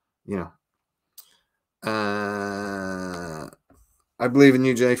 I believe in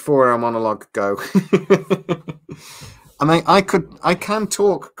you, Jay. 4-hour monologue, go. I mean, I can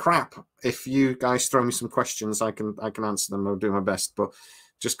talk crap. If you guys throw me some questions, I can answer them. I'll do my best, but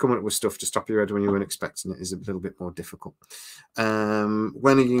just coming up with stuff to stop your head when you weren't expecting it is a little bit more difficult. When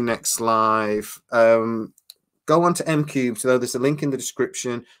are you next live? Go on to M Cubed. So there's a link in the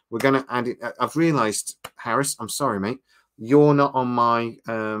description. We're going to add it. I've realized, Harris, I'm sorry, mate. You're not on my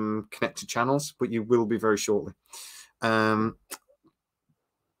connected channels, but you will be very shortly. But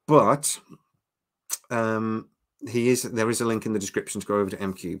there is a link in the description to go over to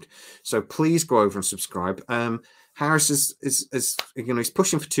M Cubed. So please go over and subscribe. Harris is he's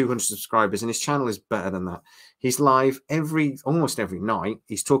pushing for 200 subscribers, and his channel is better than that. He's live almost every night.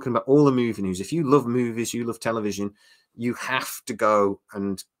 He's talking about all the movie news. If you love movies, you love television, you have to go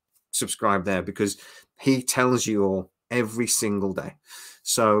and subscribe there because he tells you all every single day.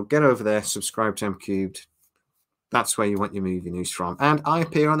 So get over there, subscribe to M Cubed. That's where you want your movie news from. And I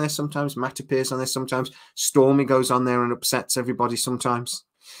appear on there sometimes. Matt appears on there sometimes. Stormy goes on there and upsets everybody sometimes.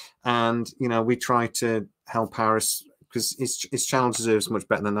 And, we try to help Harris because his channel deserves much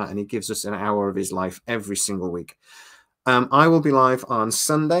better than that. And he gives us an hour of his life every single week. I will be live on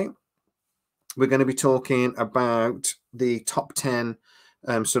Sunday. We're going to be talking about the top 10.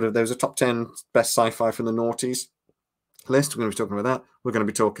 There was a top 10 best sci-fi from the noughties list. We're going to be talking about that. We're going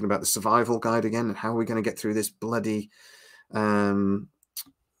to be talking about the survival guide again and how we're going to get through this bloody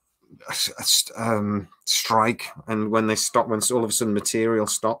strike, and when they stop, when all of a sudden material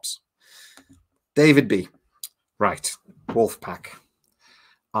stops. David B. Right, Wolfpack.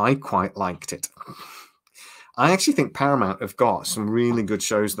 I quite liked it. I actually think Paramount have got some really good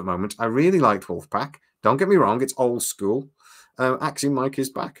shows at the moment. I really liked Wolfpack. Don't get me wrong, it's old school. Actually, Mike is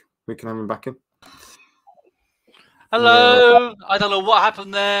back. We can have him back in. Hello. Yeah. I don't know what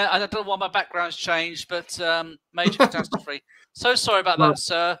happened there. I don't know why my background's changed, but major catastrophe. So sorry about that,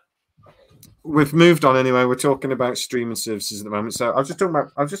 sir. We've moved on anyway. We're talking about streaming services at the moment. So I was just going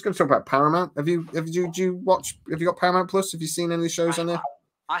to talk about Paramount. Have you got Paramount Plus? Have you seen any of the shows on there?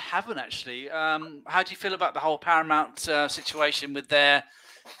 I haven't actually. How do you feel about the whole Paramount situation with their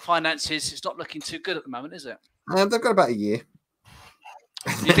finances? It's not looking too good at the moment, is it? They've got about a year.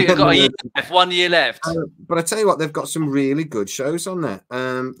 You think they've got a year left, 1 year left? But I tell you what, they've got some really good shows on there.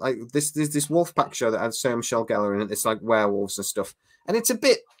 Like this Wolfpack show that had Sarah Michelle Gellar in it. It's like werewolves and stuff, and it's a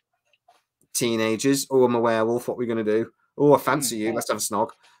bit teenagers. Oh, I'm a werewolf. What are we going to do? Oh, I fancy you. Let's have a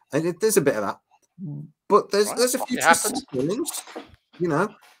snog. And there's a bit of that, but there's a few things.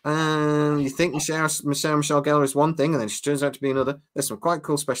 You think Sarah Michelle Gellar is one thing, and then she turns out to be another. There's some quite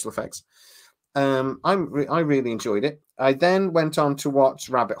cool special effects. I really enjoyed it. I then went on to watch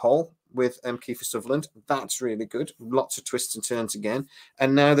Rabbit Hole with Kiefer Sutherland. That's really good. Lots of twists and turns again.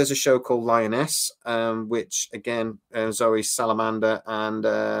 And now there's a show called Lioness, which again, Zoe Salamander and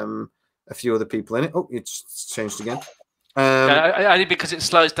a few other people in it. Oh, it's changed again. Only because it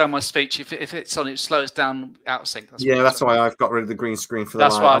slows down my speech. If it's on, it slows down out of sync. That's why I've got rid of the green screen for the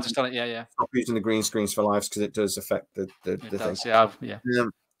live. That's why I've just done it. Yeah. Stop using the green screens for lives because it does affect the thing. Yeah.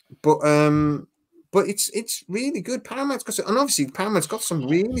 But it's really good. Paramount's got and obviously Paramount's got some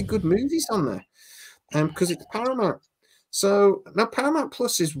really good movies on there, because it's Paramount. So now Paramount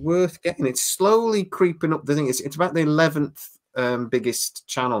Plus is worth getting. It's slowly creeping up. The thing is, it's about the 11th biggest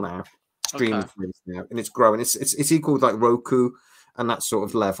channel now, streaming now, and it's growing. It's equal with like Roku and that sort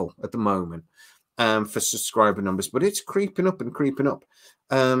of level at the moment for subscriber numbers. But it's creeping up and creeping up.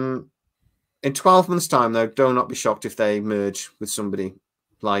 In 12 months' time, though, do not be shocked if they merge with somebody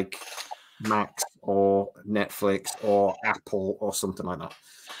like Max or Netflix or Apple or something like that.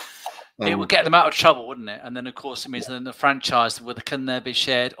 It would get them out of trouble, wouldn't it? And then, of course, it means then the franchise can there be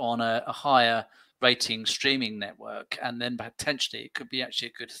shared on a higher rating streaming network, and then potentially it could be actually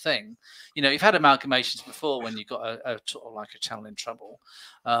a good thing. You've had amalgamations before when you got a sort of like a channel in trouble,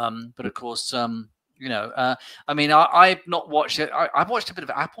 but of course, You know, I mean, I've not watched it. I've watched a bit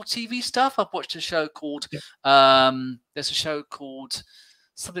of Apple TV stuff. I've watched a show called, there's a show called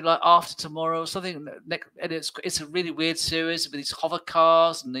something like After Tomorrow or something. And it's a really weird series with these hover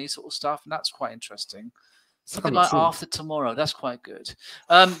cars and these sort of stuff. And that's quite interesting. Something like After Tomorrow. That's quite good.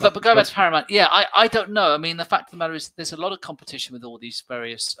 But going back to Paramount, yeah, I don't know. I mean, the fact of the matter is there's a lot of competition with all these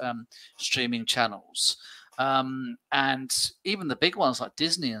various streaming channels. And even the big ones like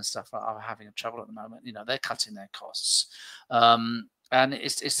Disney and stuff are having trouble at the moment. You know, they're cutting their costs. And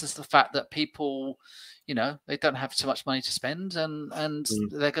it's just the fact that people, you know, they don't have so much money to spend, and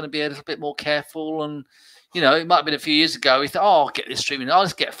they're going to be a little bit more careful. And, you know, it might have been a few years ago, we thought, oh, I'll get this streaming. I'll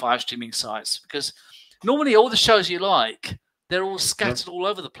just get 5 streaming sites, because normally all the shows you like, they're all scattered all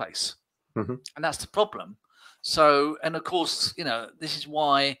over the place. And that's the problem. So, and of course, you know, this is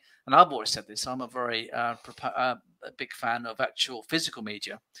why, and I've always said this, I'm a very a big fan of actual physical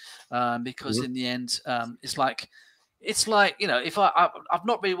media, because in the end, it's like, you know, if I've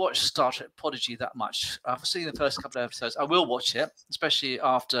not really watched Star Trek Prodigy that much. I've seen the first couple of episodes. I will watch it, especially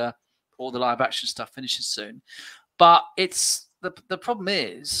after all the live action stuff finishes soon. But it's the problem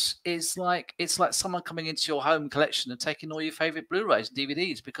is like, it's like someone coming into your home collection and taking all your favorite Blu-rays and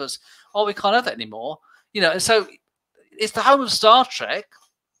DVDs because, oh, we can't have that anymore. You know, and so it's the home of Star Trek,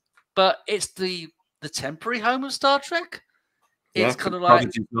 but it's the temporary home of Star Trek. It's kind of like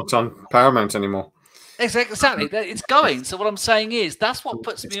Prodigy's not on Paramount anymore. Exactly. It's going. So what I'm saying is that's what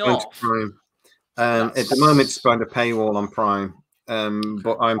puts me off. At the moment, it's behind a paywall on Prime,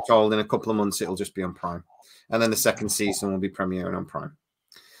 but I'm told in a couple of months it'll just be on Prime, and then the second season will be premiering on Prime.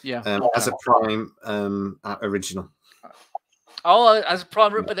 Yeah, as a Prime original. Oh, as a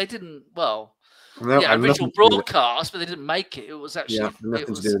Prime, but they didn't. Well, no, yeah, original broadcast, but they didn't make it. It was actually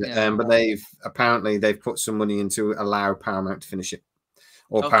nothing to do with it. But they've put some money in to allow Paramount to finish it,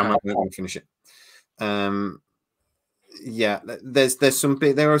 or Paramount won't finish it. Yeah,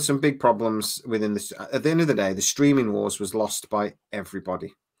 there are some big problems within this. At the end of the day, the streaming wars was lost by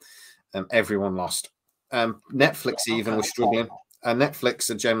everybody. Everyone lost. Netflix even was struggling. Netflix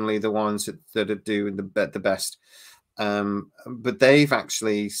are generally the ones that are doing the best. But they've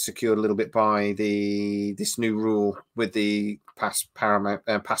actually secured a little bit by this new rule with the Paramount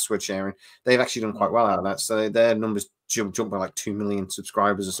password sharing. They've actually done quite well out of that. So their numbers jumped by like 2 million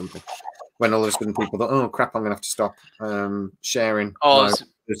subscribers or something. When all of a sudden people thought, oh crap, I'm gonna have to stop sharing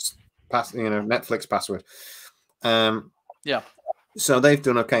this Netflix password. Yeah. So they've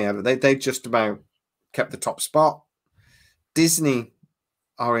done okay out of it. They just about kept the top spot. Disney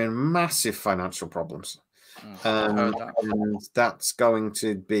are in massive financial problems. And that's going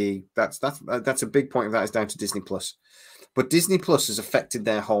to be that's a big point of that is down to Disney Plus. But Disney Plus has affected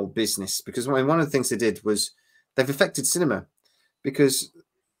their whole business, because one of the things they did was they've affected cinema, because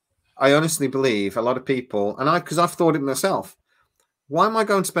I honestly believe a lot of people, and because I've thought it myself, why am I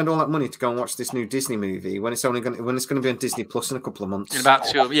going to spend all that money to go and watch this new Disney movie when it's going to be on Disney Plus in a couple of months?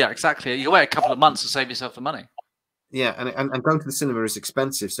 Yeah, exactly. You wait a couple of months to save yourself the money. Yeah, and going to the cinema is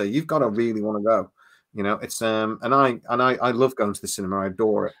expensive, so you've got to really want to go. You know, it's and I love going to the cinema. I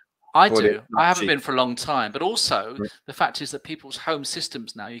adore it. I do. I haven't been for a long time, but also the fact is that people's home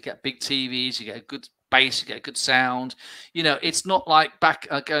systems now, you get big TVs, you get a good bass, you get a good sound. You know, it's not like back.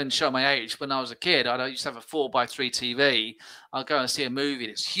 I go and show my age. When I was a kid, I used to have a 4x3 TV. I'll go and see a movie.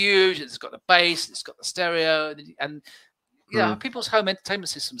 And it's huge. It's got the bass. It's got the stereo, and yeah, people's home entertainment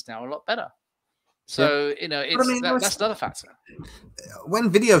systems now are a lot better. So you know, that's another factor. When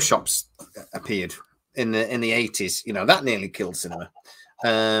video shops appeared in the 80s, you know, that nearly killed cinema.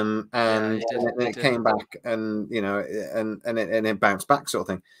 And it came back, and you know, and it bounced back, sort of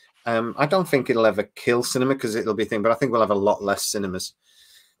thing. I don't think it'll ever kill cinema, because it'll be a thing, but I think we'll have a lot less cinemas.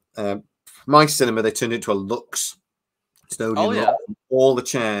 My cinema, they turned it into a Lux. All the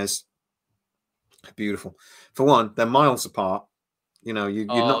chairs are beautiful. For one, they're miles apart. You know,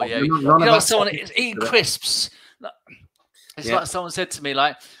 someone is eating crisps. It's like someone said to me,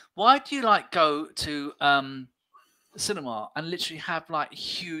 like, why do you like go to cinema and literally have like a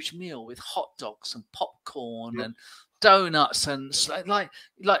huge meal with hot dogs and popcorn and donuts and like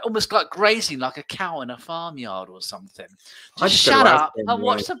almost like grazing like a cow in a farmyard or something? Just shut up and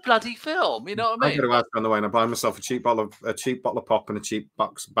watch the bloody film. You know what I mean? I go to Asda on the way and I buy myself a cheap bottle of pop and a cheap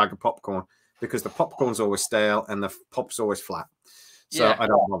bag of popcorn, because the popcorn's always stale and the pop's always flat. So I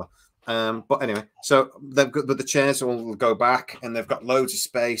don't bother. But anyway, so but the chairs all go back, and they've got loads of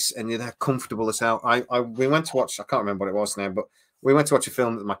space, and they're comfortable as hell. We went to watch, I can't remember what it was now, but we went to watch a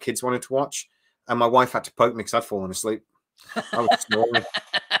film that my kids wanted to watch, and my wife had to poke me because I'd fallen asleep. I was snoring.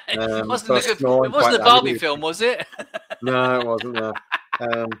 It wasn't a Barbie film, was it? No, it wasn't. No.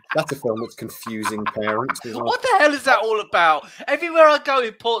 That's a film that's confusing parents as well. What the hell is that all about? Everywhere I go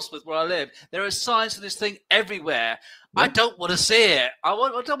in Portsmouth, where I live, there are signs for this thing everywhere. Yeah. I don't want to see it. I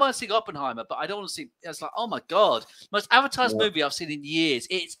don't want to see Oppenheimer, but I don't want to see. It's like, oh my god, most advertised movie I've seen in years.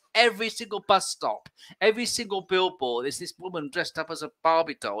 It's every single bus stop, every single billboard. There's this woman dressed up as a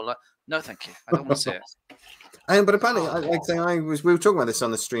Barbie doll. Like, no, thank you. I don't want to see it. But apparently, we were talking about this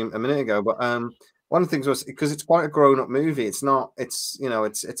on the stream a minute ago, but one of the things was because it's quite a grown-up movie. It's not. It's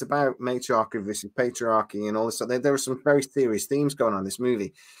it's about matriarchy versus patriarchy and all this stuff. There are some very serious themes going on in this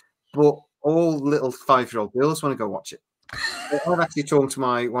movie, but all little 5-year-old girls want to go watch it. I've actually talked to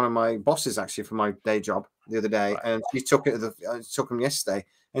one of my bosses actually for my day job the other day, and she took him yesterday,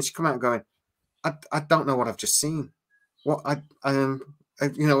 and she come out going, I don't know what I've just seen. What I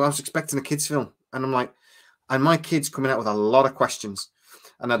was expecting a kids film, and I'm like, and my kid's coming out with a lot of questions,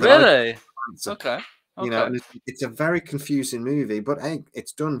 and really. Okay. It's a very confusing movie, but hey,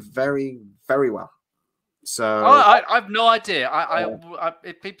 it's done very, very well. So I have no idea.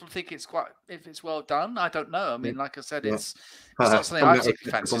 If people think if it's well done, I don't know. I mean, like I said, it's not something I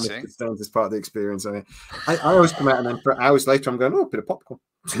particularly fancy seeing. It's part of the experience. I always come out and then for hours later, I'm going, oh, a bit of popcorn.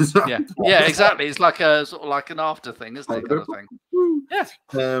 yeah, exactly. It's like a sort of like an after thing, isn't it? Kind of thing. Yeah.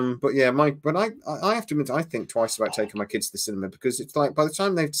 But yeah, I have to admit, I think twice about taking my kids to the cinema because it's like by the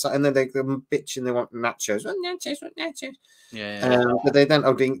time they've decided, and then they bitch and they want nachos. Yeah. But they then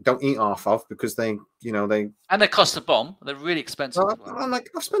don't eat half of because they and they cost a bomb. They're really expensive. I'm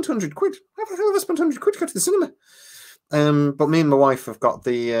like, I've spent 100 quid. How the hell have I spent 100 quid to go to the cinema? But me and my wife have got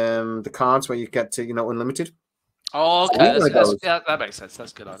the cards where you get to unlimited. Oh, okay. That makes sense.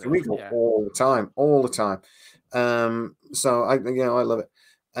 That's a good idea. So we go all the time. So I love it.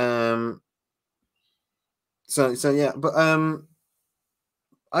 So yeah, but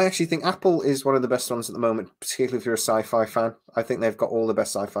I actually think Apple is one of the best ones at the moment, particularly if you're a sci-fi fan. I think they've got all the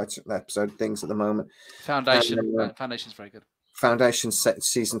best sci-fi episode things at the moment. Foundation's very good. Foundation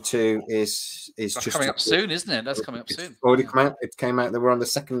season 2 is just coming up soon, isn't it? That's coming up soon. Already come out. It came out. They were on the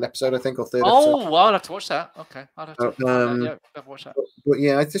 2nd episode, I think, or 3rd. Oh, well, I'll have to watch that. Okay, I'll have to watch that. But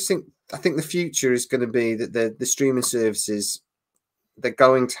yeah, I think the future is going to be that the streaming services, they're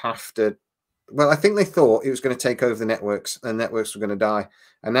going to have to. Well, I think they thought it was going to take over the networks, and networks were going to die,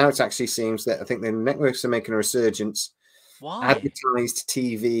 and now it actually seems that I think the networks are making a resurgence. Why? Advertised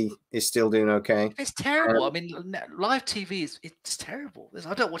TV is still doing okay. It's terrible. I mean, live TV it's terrible.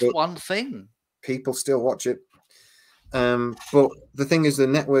 I don't watch one thing. People still watch it. But the thing is, the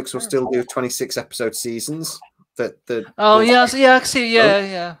networks will still do 26 episode seasons. I can see.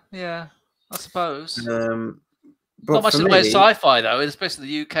 Yeah. I suppose. But not much in the way of sci-fi though, especially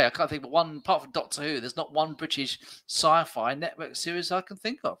the UK. I can't think of one apart from Doctor Who. There's not one British sci-fi network series I can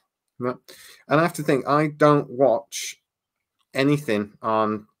think of. No. And I have to think, I don't watch anything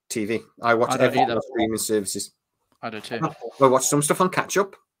on TV. I watch everything on streaming services. I do too. We'll watch some stuff on catch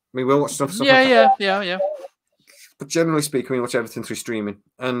up. We will watch some stuff. Yeah. But generally speaking, we watch everything through streaming.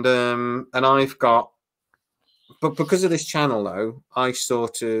 And I've got, but because of this channel though,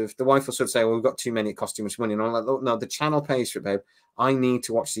 the wife will sort of say, well, we've got too many, it costs too much money. And I'm like, oh, no, the channel pays for it, babe. I need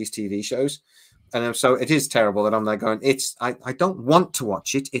to watch these TV shows. And so it is terrible that I'm there going, I don't want to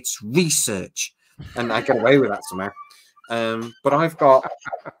watch it. It's research. And I get away with that somehow. But I've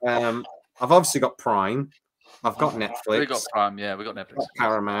obviously got Prime. I've got Netflix. We got Prime, yeah. We got Netflix. I've got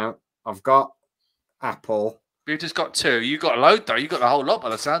Paramount. I've got Apple. We've just got 2. You got a load though. You got a whole lot by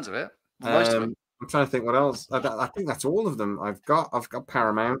the sounds of it. Most of it. I'm trying to think what else. I think that's all of them. I've got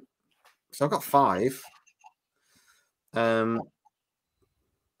Paramount. So I've got 5. I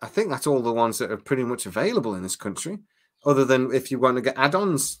think that's all the ones that are pretty much available in this country. Other than if you want to get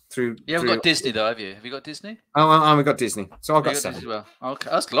add-ons through. You haven't got Disney though, have you? Have you got Disney? Oh, we've got Disney. So I've got 7. Disney as well. Okay,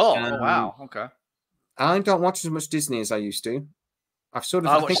 that's a lot. Oh, wow. Okay. I don't watch as much Disney as I used to. I've sort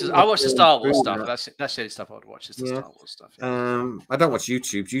of. I watch the Star Wars stuff. That's the only stuff I would watch. Is the Star Wars stuff. Yeah. I don't watch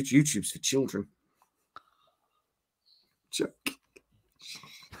YouTube. YouTube's for children.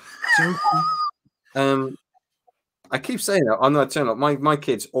 I keep saying that on that channel. My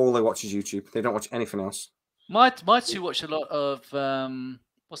kids, all they watch is YouTube. They don't watch anything else. My 2 watch a lot of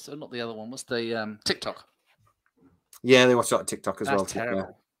not the other one? What's the TikTok? Yeah, they watch a lot of TikTok as well.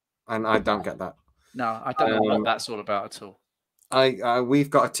 Terrible. And I don't get that. No, I don't know what that's all about at all. We've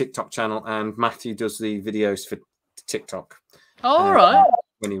got a TikTok channel, and Matthew does the videos for TikTok. All right.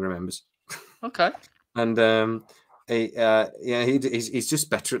 When he remembers. Okay. And he's just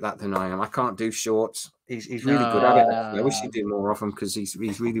better at that than I am. I can't do shorts. He's really good at it. No. I wish he'd do more of them because he's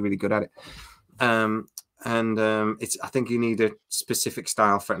really, really good at it. I think you need a specific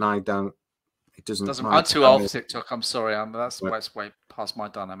style for it, and I don't. It doesn't. I'm too old for TikTok. I'm sorry. That's way past my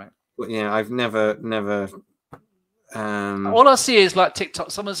dynamic. But yeah, I've never. All I see is like TikTok.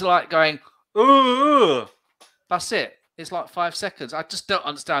 Someone's like going, "Ooh," that's it. It's like 5 seconds. I just don't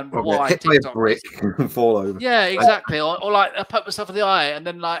understand why hit TikTok by a brick and fall over. Yeah, exactly. Or like I poke myself in the eye and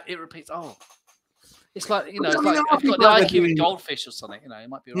then like it repeats. Oh, it's like it's like I've got the IQ of goldfish or something. It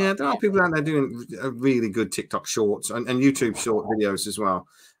might be. Yeah, there are people out there doing really good TikTok shorts and YouTube short videos as well.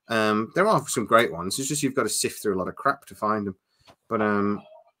 There are some great ones. It's just you've got to sift through a lot of crap to find them. But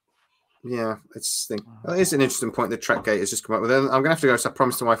yeah, it's an interesting point that Trekgate has just come up with. I'm going to have to go. So I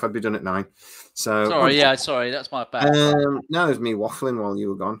promised the wife I'd be done at 9. So sorry, that's my bad. No, it was me waffling while you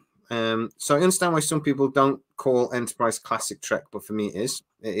were gone. So I understand why some people don't call Enterprise classic Trek, but for me it is.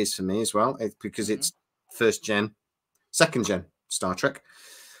 It is for me as well. Because it's second gen Star Trek.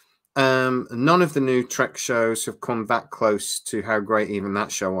 None of the new Trek shows have come that close to how great even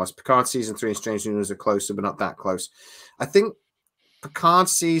that show was. Picard season 3 and Strange New Worlds are closer, but not that close. I think Picard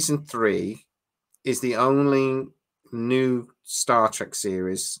season 3 is the only new Star Trek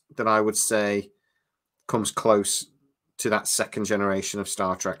series that I would say comes close to that second generation of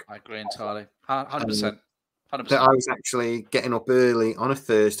Star Trek. I agree entirely. 100%. 100%. That I was actually getting up early on a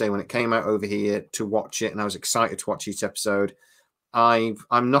Thursday when it came out over here to watch it, and I was excited to watch each episode. I'm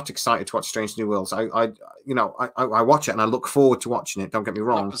not excited to watch Strange New Worlds. I watch it and I look forward to watching it. Don't get me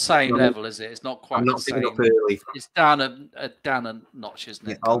wrong. Not the same level, is it? It's not quite. I'm not getting up early. It's down a notch, isn't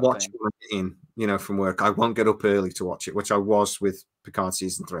it? Yeah, I'll watch it when I get in, from work. I won't get up early to watch it, which I was with Picard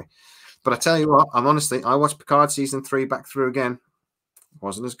season 3. But I tell you what, I watched Picard season 3 back through again. It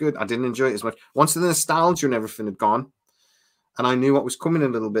wasn't as good. I didn't enjoy it as much. Once the nostalgia and everything had gone, and I knew what was coming a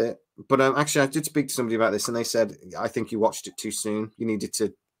little bit. But actually, I did speak to somebody about this, and they said, I think you watched it too soon. You needed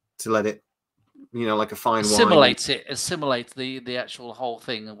to let it, like a fine wine. Assimilate the actual whole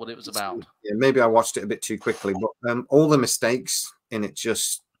thing and what it was about. Yeah, maybe I watched it a bit too quickly, but all the mistakes in it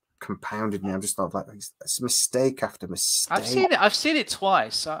just compounded me. I just thought, it's mistake after mistake. I've seen it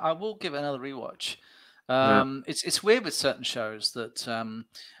twice. I will give it another rewatch. It's weird with certain shows that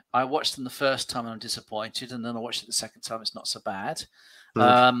I watched them the first time and I'm disappointed, and then I watched it the second time, it's not so bad.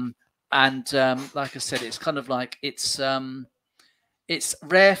 And like I said, it's kind of like it's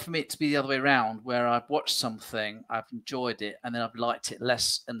rare for it to be the other way around, where I've watched something, I've enjoyed it, and then I've liked it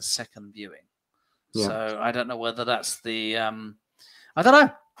less in the second viewing. Yeah. So I don't know whether that's the I don't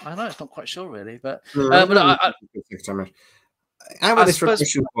know. It's not quite sure really, but how about this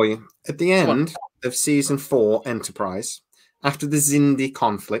question for you? At the end of season 4, Enterprise, after the Xindi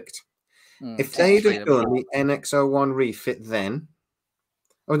conflict, if they'd have done the NX-01 refit then,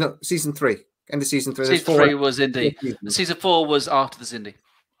 oh no, season 3, end of season 3. Season 3 was Xindi. Season 4 was after the Xindi.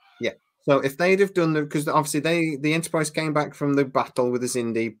 Yeah. So if they'd have done because obviously the Enterprise came back from the battle with the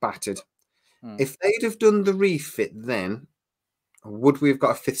Xindi battered. If they'd have done the refit then, would we have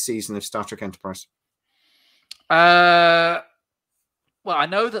got a 5th season of Star Trek Enterprise? Well, I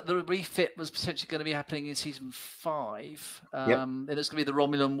know that the refit was potentially going to be happening in season 5. And it's going to be the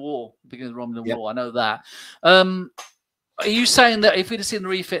Romulan War, beginning of the Romulan War. I know that. Are you saying that if we'd have seen the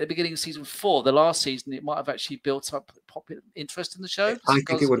refit at the beginning of season 4, the last season, it might have actually built up popular interest in the show? I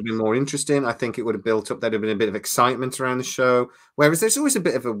think it would have been more interesting. I think it would have built up. There'd have been a bit of excitement around the show. Whereas there's always a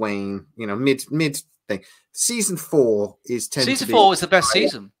bit of a wane, mid thing. Season 4 is season 4 is the best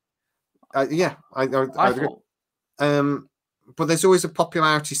season. Yeah, I agree. But there's always a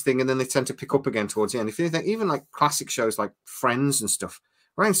popularities thing, and then they tend to pick up again towards the end. If you think even like classic shows like Friends and stuff,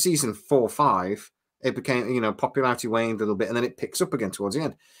 around season 4 or 5, it became popularity waned a little bit, and then it picks up again towards the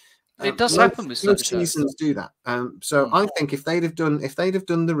end. It does happen with some seasons do that. So I think if they'd have done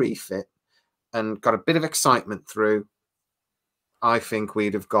the refit and got a bit of excitement through, I think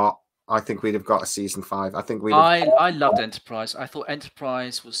we'd have got a season 5. I loved Enterprise. I thought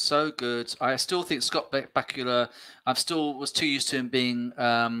Enterprise was so good. I still think Scott Bakula, was too used to him being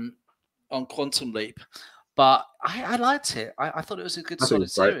on Quantum Leap, but I liked it. I thought it was a good solid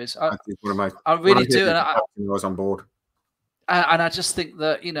series. I really do. And I was on board. And I just think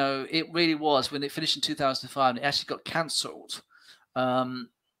that it really was, when it finished in 2005 and it actually got cancelled.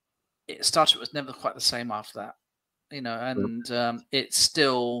 Star Trek was never quite the same after that. It's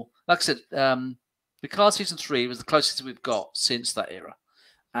still, like I said, Picard season 3 was the closest we've got since that era.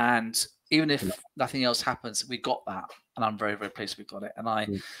 And even if nothing else happens, we got that. And I'm very, very pleased we got it. And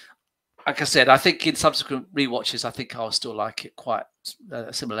like I said, I think in subsequent rewatches, I think I'll still like it quite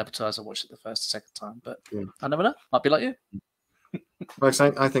similar to as I watched it the first and second time. But I never know. Might be like you. Like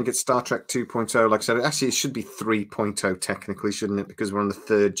I think it's Star Trek 2.0. Like I said, actually, it should be 3.0 technically, shouldn't it? Because we're on the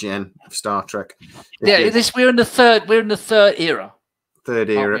 3rd gen of Star Trek. We're in the third era. third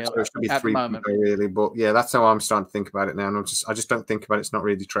era, Yeah, so it should be at the 3 moment. really. But yeah, that's how I'm starting to think about it now. And I just don't think about it. It's not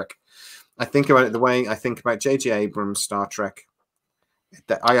really Trek. I think about it the way I think about J.J. Abrams' Star Trek.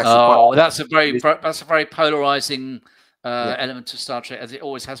 I actually that's a very polarizing element of Star Trek, as it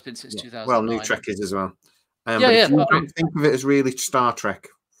always has been since 2009. Well, New Trek is as well. But if you don't think of it as really Star Trek,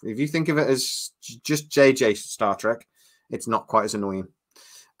 if you think of it as just JJ Star Trek, it's not quite as annoying,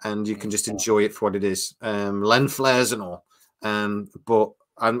 and you can just enjoy it for what it is, lens flares and all. But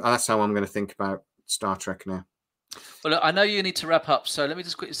that's how I'm going to think about Star Trek now. Well, look, I know you need to wrap up, so let me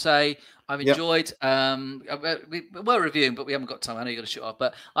just quickly say I've enjoyed. We're reviewing, but we haven't got time. I know you got to shoot off,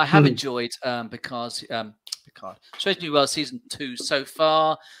 but I have enjoyed because Strange New World season 2 so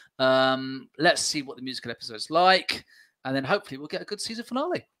far. Let's see what the musical episode's like, and then hopefully we'll get a good season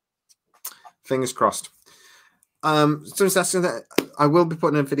finale. Fingers crossed. So that's that. I will be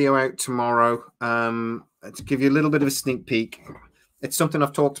putting a video out tomorrow to give you a little bit of a sneak peek. It's something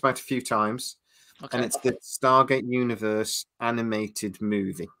I've talked about a few times. Okay. And it's the Stargate Universe animated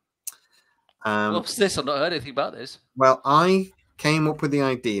movie. What's this? I've not heard anything about this. Well, I came up with the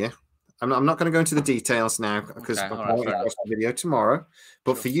idea. I'm not going to go into the details now because I'm going to watch the video tomorrow.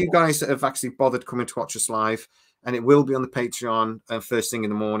 But for you guys that have actually bothered coming to watch us live, and it will be on the Patreon first thing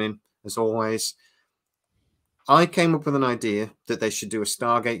in the morning, as always, I came up with an idea that they should do a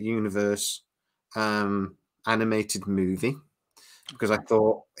Stargate Universe animated movie. Because I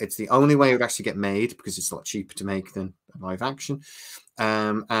thought it's the only way it would actually get made, because it's a lot cheaper to make than live action.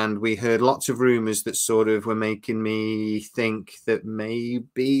 And we heard lots of rumors that sort of were making me think that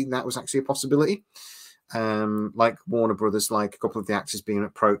maybe that was actually a possibility. Like Warner Brothers, like a couple of the actors being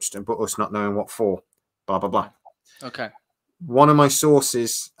approached, but us not knowing what for, blah, blah, blah. Okay. One of my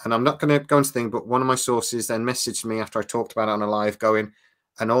sources, and I'm not going to go into things, but one of my sources then messaged me after I talked about it on a live going,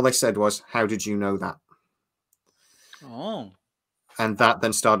 and all they said was, "How did you know that?" Oh. And that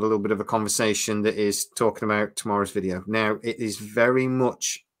then started a little bit of a conversation that is talking about tomorrow's video. Now, it is very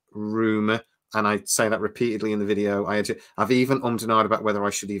much rumor, and I say that repeatedly in the video. I've even and ahed about whether I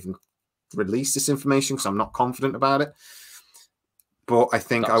should even release this information because I'm not confident about it. But I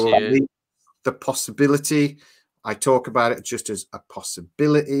think I will release the possibility. I talk about it just as a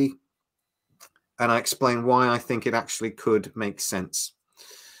possibility, and I explain why I think it actually could make sense,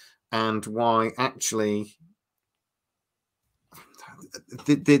 and why actually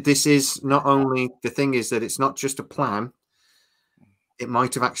this is not only the thing is that it's not just a plan, it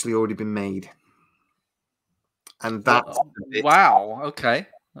might have actually already been made. And that's wow. Okay.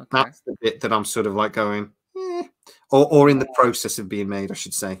 That's the bit that I'm sort of like going, or in the process of being made, I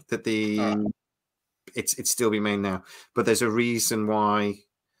should say, that it's still being made now. But there's a reason why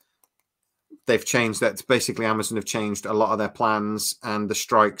they've changed that. Basically, Amazon have changed a lot of their plans, and the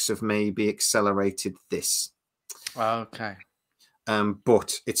strikes have maybe accelerated this. Okay.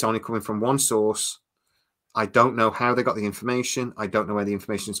 But it's only coming from one source. I don't know how they got the information. I don't know where the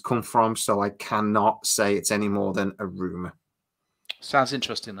information has come from, so I cannot say it's any more than a rumor. Sounds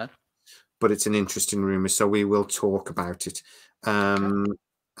interesting, then. But it's an interesting rumor, so we will talk about it.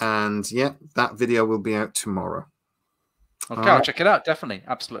 And yeah, that video will be out tomorrow. Okay, I'll check it out. Definitely,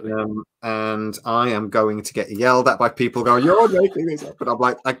 absolutely. And I am going to get yelled at by people going, "You're making this up," but I'm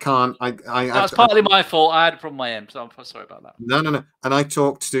like, I can't. That's partly my fault. I had a problem with my end, so I'm sorry about that. No. And I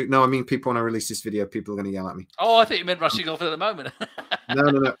talked to I mean, people when I release this video, people are going to yell at me. Oh, I think you meant rushing off at the moment.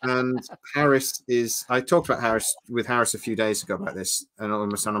 No. And Harris I talked about Harris with Harris a few days ago about this, and all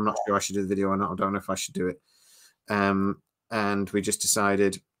of a sudden, I'm not sure I should do the video or not. I don't know if I should do it. And we just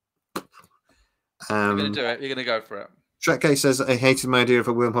decided. You're going to do it. You're going to go for it. Shrek K says, "I hated my idea of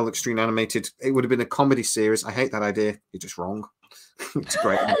a Wormhole Extreme animated. It would have been a comedy series. I hate that idea. You're just wrong." It's a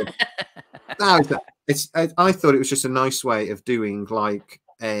great idea. No, I thought it was just a nice way of doing like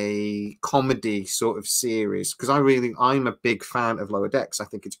a comedy sort of series, because I'm a big fan of Lower Decks. I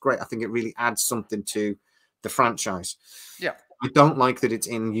think it's great. I think it really adds something to the franchise. Yeah. I don't like that it's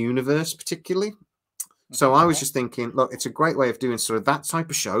in universe particularly. So I was just thinking, look, it's a great way of doing sort of that type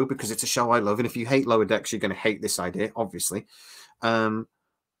of show, because it's a show I love. And if you hate Lower Decks, you're going to hate this idea, obviously. But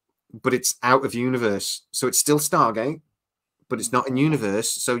it's out of universe. So it's still Stargate, but it's not in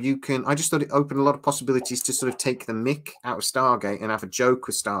universe. So I just thought it opened a lot of possibilities to sort of take the mick out of Stargate and have a joke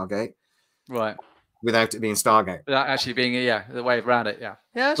with Stargate. Right. Without it being Stargate. Without actually being, the way around it, yeah.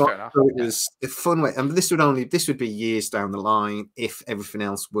 Yeah, that's fair enough. So it was a fun way. And this would be years down the line if everything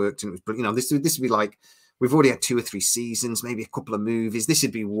else worked. And it was, this would be like, we've already had 2 or 3 seasons, maybe a couple of movies. This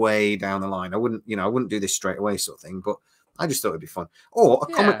would be way down the line. I wouldn't do this straight away sort of thing, but I just thought it'd be fun. Or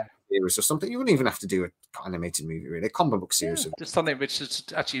a comic book series or something. You wouldn't even have to do an animated movie, really. A comic book series. Just something which is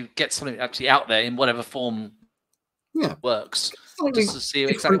actually get something actually out there in whatever form Yeah, works, slightly just to see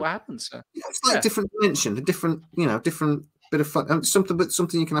exactly what happens. So, yeah, it's like a different dimension, a different, different bit of fun, and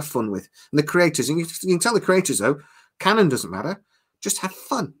something you can have fun with. And the creators, and you can tell the creators though, canon doesn't matter, just have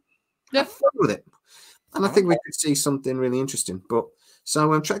fun, have fun with it. And I think we could see something really interesting. But so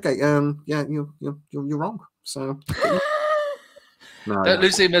Trekgate, yeah, you're wrong. So don't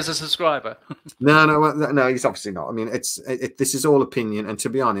lose him as a subscriber. No, he's obviously not. I mean, this is all opinion, and to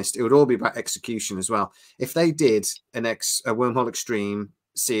be honest, it would all be about execution as well. If they did a Wormhole Extreme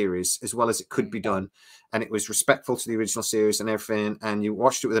series as well as it could be done, and it was respectful to the original series and everything, and you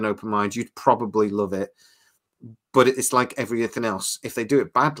watched it with an open mind, you'd probably love it. But it's like everything else. If they do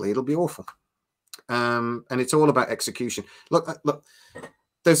it badly, it'll be awful. And it's all about execution. Look,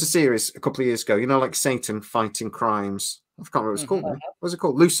 there's a series a couple of years ago, like Satan Fighting Crimes. I can't remember what it's called. What was it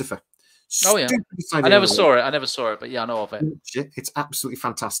called? Lucifer. Oh yeah, I never saw it, but yeah, I know of it. It's absolutely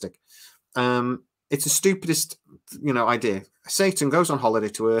fantastic. It's the stupidest, idea. Satan goes on holiday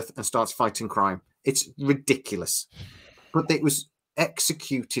to Earth and starts fighting crime. It's ridiculous, but it was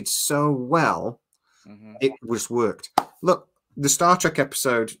executed so well, it was worked. Look, the Star Trek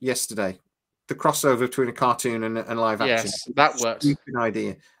episode yesterday, the crossover between a cartoon and live action. Yes, that works. Stupid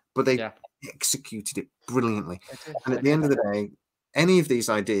idea, but they executed it brilliantly. And at the end of the day, any of these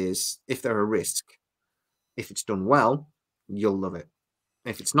ideas, if they're a risk, if it's done well, you'll love it.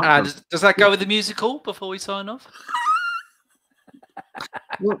 If it's not, does that go with the musical before we sign off?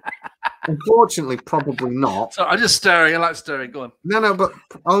 Well, unfortunately, probably not. So I'm just staring. I like staring. Go on. No, but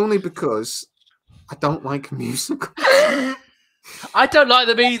only because I don't like musicals. I don't like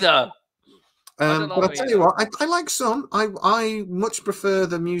them either. But I'll tell you what, I like some. I much prefer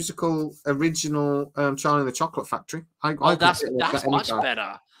the musical original Charlie and the Chocolate Factory. That's much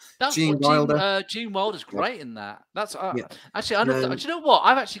better. That's Gene Wilder. Gene Wilder's great in that. That's actually, I do you know what?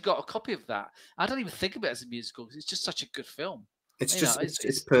 I've actually got a copy of that. I don't even think of it as a musical because it's just such a good film. It's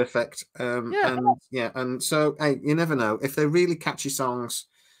it's perfect. And so hey, you never know if they're really catchy songs.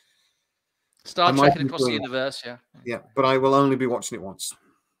 Star Trek across the universe, yeah. But I will only be watching it once.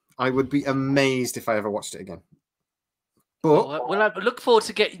 I would be amazed if I ever watched it again. But I look forward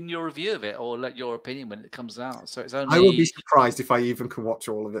to getting your review of it or your opinion when it comes out. So it's only. I will be surprised if I even can watch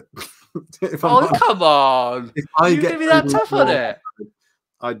all of it. Come on! If I You're get gonna be that tough on it.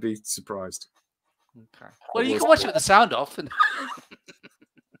 I'd be surprised. Okay. Well, you can watch it with the sound off. And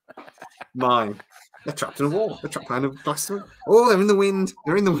Mine. They're trapped in a wall. They're trapped behind a glass. Oh, they're in the wind.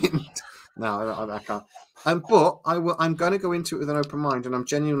 They're in the wind. No, I can't. But I'm going to go into it with an open mind, and I'm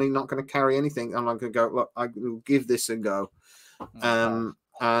genuinely not going to carry anything. I'm not going to go. Look, I will give this a go.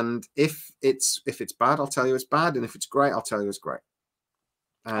 And if it's bad, I'll tell you it's bad, and if it's great, I'll tell you it's great.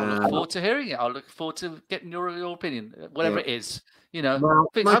 I look forward to hearing it. I'll look forward to getting your opinion, whatever it is. Well,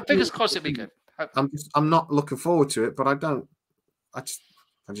 fingers crossed it'll be good. I'm not looking forward to it, but I don't. I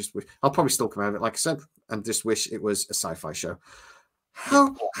just wish I'll probably still come out of it, like I said, and just wish it was a sci-fi show.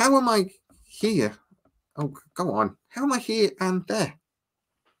 How am I here? Oh, go on. How am I here and there?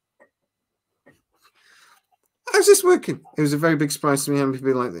 How's this working? It was a very big surprise to me. And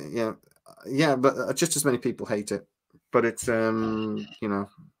people like, yeah, but just as many people hate it. But it's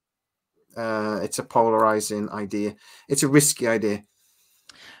it's a polarizing idea. It's a risky idea.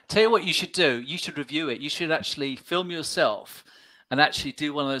 Tell you what you should do. You should review it. You should actually film yourself and actually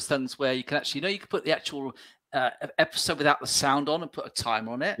do one of those things where you can actually, you can put the actual episode without the sound on and put a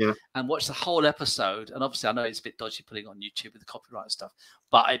timer on it and watch the whole episode. And obviously, I know it's a bit dodgy putting it on YouTube with the copyright stuff,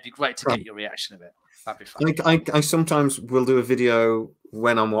 but it'd be great to get your reaction of it. That'd be fun. I sometimes will do a video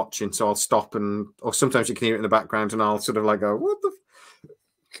when I'm watching, so I'll stop or sometimes you can hear it in the background, and I'll sort of like go, "What the."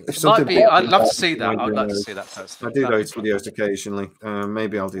 I'd love to see that. I'd like to see that personally. I do those videos occasionally.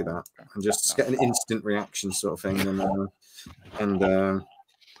 Maybe I'll do that and just get an instant reaction sort of thing, and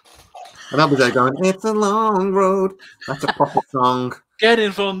I'll be there going, "It's a long road." That's a proper song.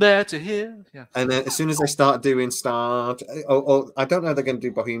 Getting from there to here. Yeah. And then as soon as they start doing I don't know, they're going to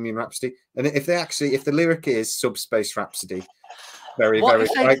do Bohemian Rhapsody. And if the lyric is Subspace Rhapsody, very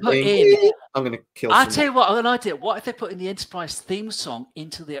frightening, I'm going to kill. I'll tell you what, an idea. What if they put in the Enterprise theme song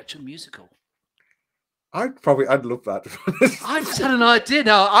into the actual musical? I'd love that. I just had an idea.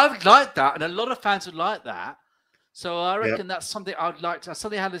 Now I would like that, and a lot of fans would like that. So I reckon that's something I'd like to. I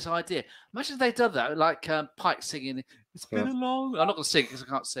suddenly had this idea. Imagine if they did that, like Pike singing. It's been a long. I'm not going to sing because I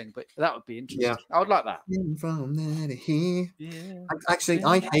can't sing, but that would be interesting. Yeah. I would like that. From there to here. Yeah.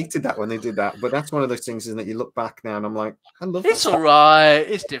 I hated that when they did that, but that's one of those things, isn't it? You look back now, and I'm like, I love it. It's all right.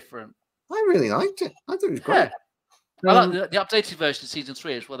 It's different. I really liked it. I thought it was great. I like the updated version of season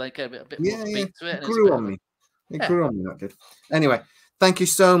 3 is where they gave it a bit more beat to it. It grew on me. It grew on me. That did. Anyway. thank you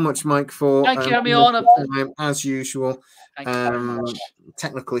so much, Mike, for thank you, having me on. As usual. Thank you very much.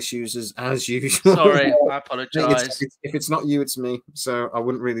 Technical issues as usual. Sorry, I apologize. If it's not you, it's me. So I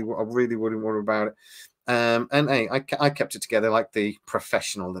really wouldn't worry about it. And hey, I kept it together like the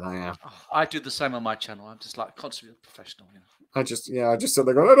professional that I am. I do the same on my channel. I'm just like constantly professional. You know? I just sit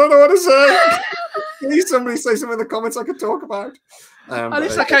there going, I don't know what to say. Please, somebody say something in the comments I could talk about. At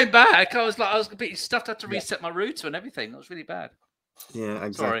least I came back. I was completely stuffed. I had to reset my router and everything. That was really bad. Yeah,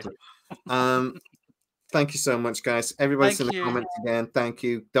 exactly. Thank you so much, guys. Everybody's in the comments again. Thank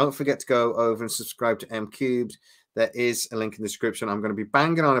you. Don't forget to go over and subscribe to M Cubed. There is a link in the description. I'm going to be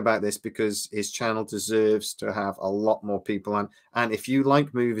banging on about this because his channel deserves to have a lot more people on. And if you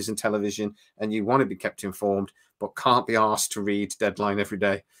like movies and television and you want to be kept informed but can't be asked to read Deadline every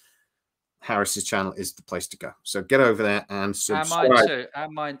day, Harris's channel is the place to go. So get over there and subscribe.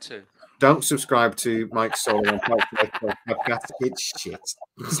 And mine too. Don't subscribe to Mike's Solo podcast. It's shit.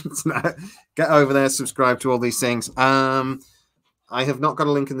 Get over there, subscribe to all these things. I have not got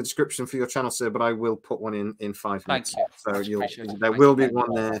a link in the description for your channel, sir, but I will put one in 5 minutes. Thank you. So there will be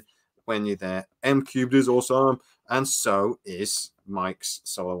one there when you're there. M Cubed is awesome, and so is Mike's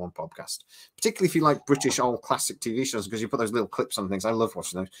Solo One podcast. Particularly if you like British old classic TV shows, because you put those little clips on things. I love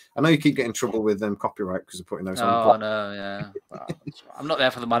watching those. I know you keep getting in trouble with copyright because of putting those on. Oh no, yeah. Well, I'm not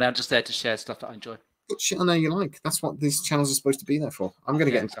there for the money. I'm just there to share stuff that I enjoy. But shit, I know you like. That's what these channels are supposed to be there for. I'm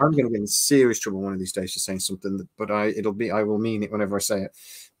gonna get in serious trouble one of these days for saying something, but I will mean it whenever I say it.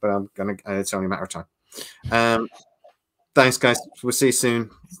 But it's only a matter of time. Thanks, guys. We'll see you soon.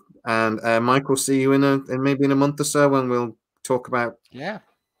 And Mike, will see you in maybe in a month or so when we'll talk about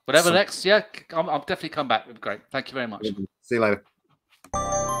whatever next. Yeah, I'll definitely come back. It'd be great. Thank you very much. See you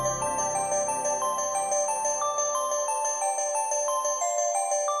later.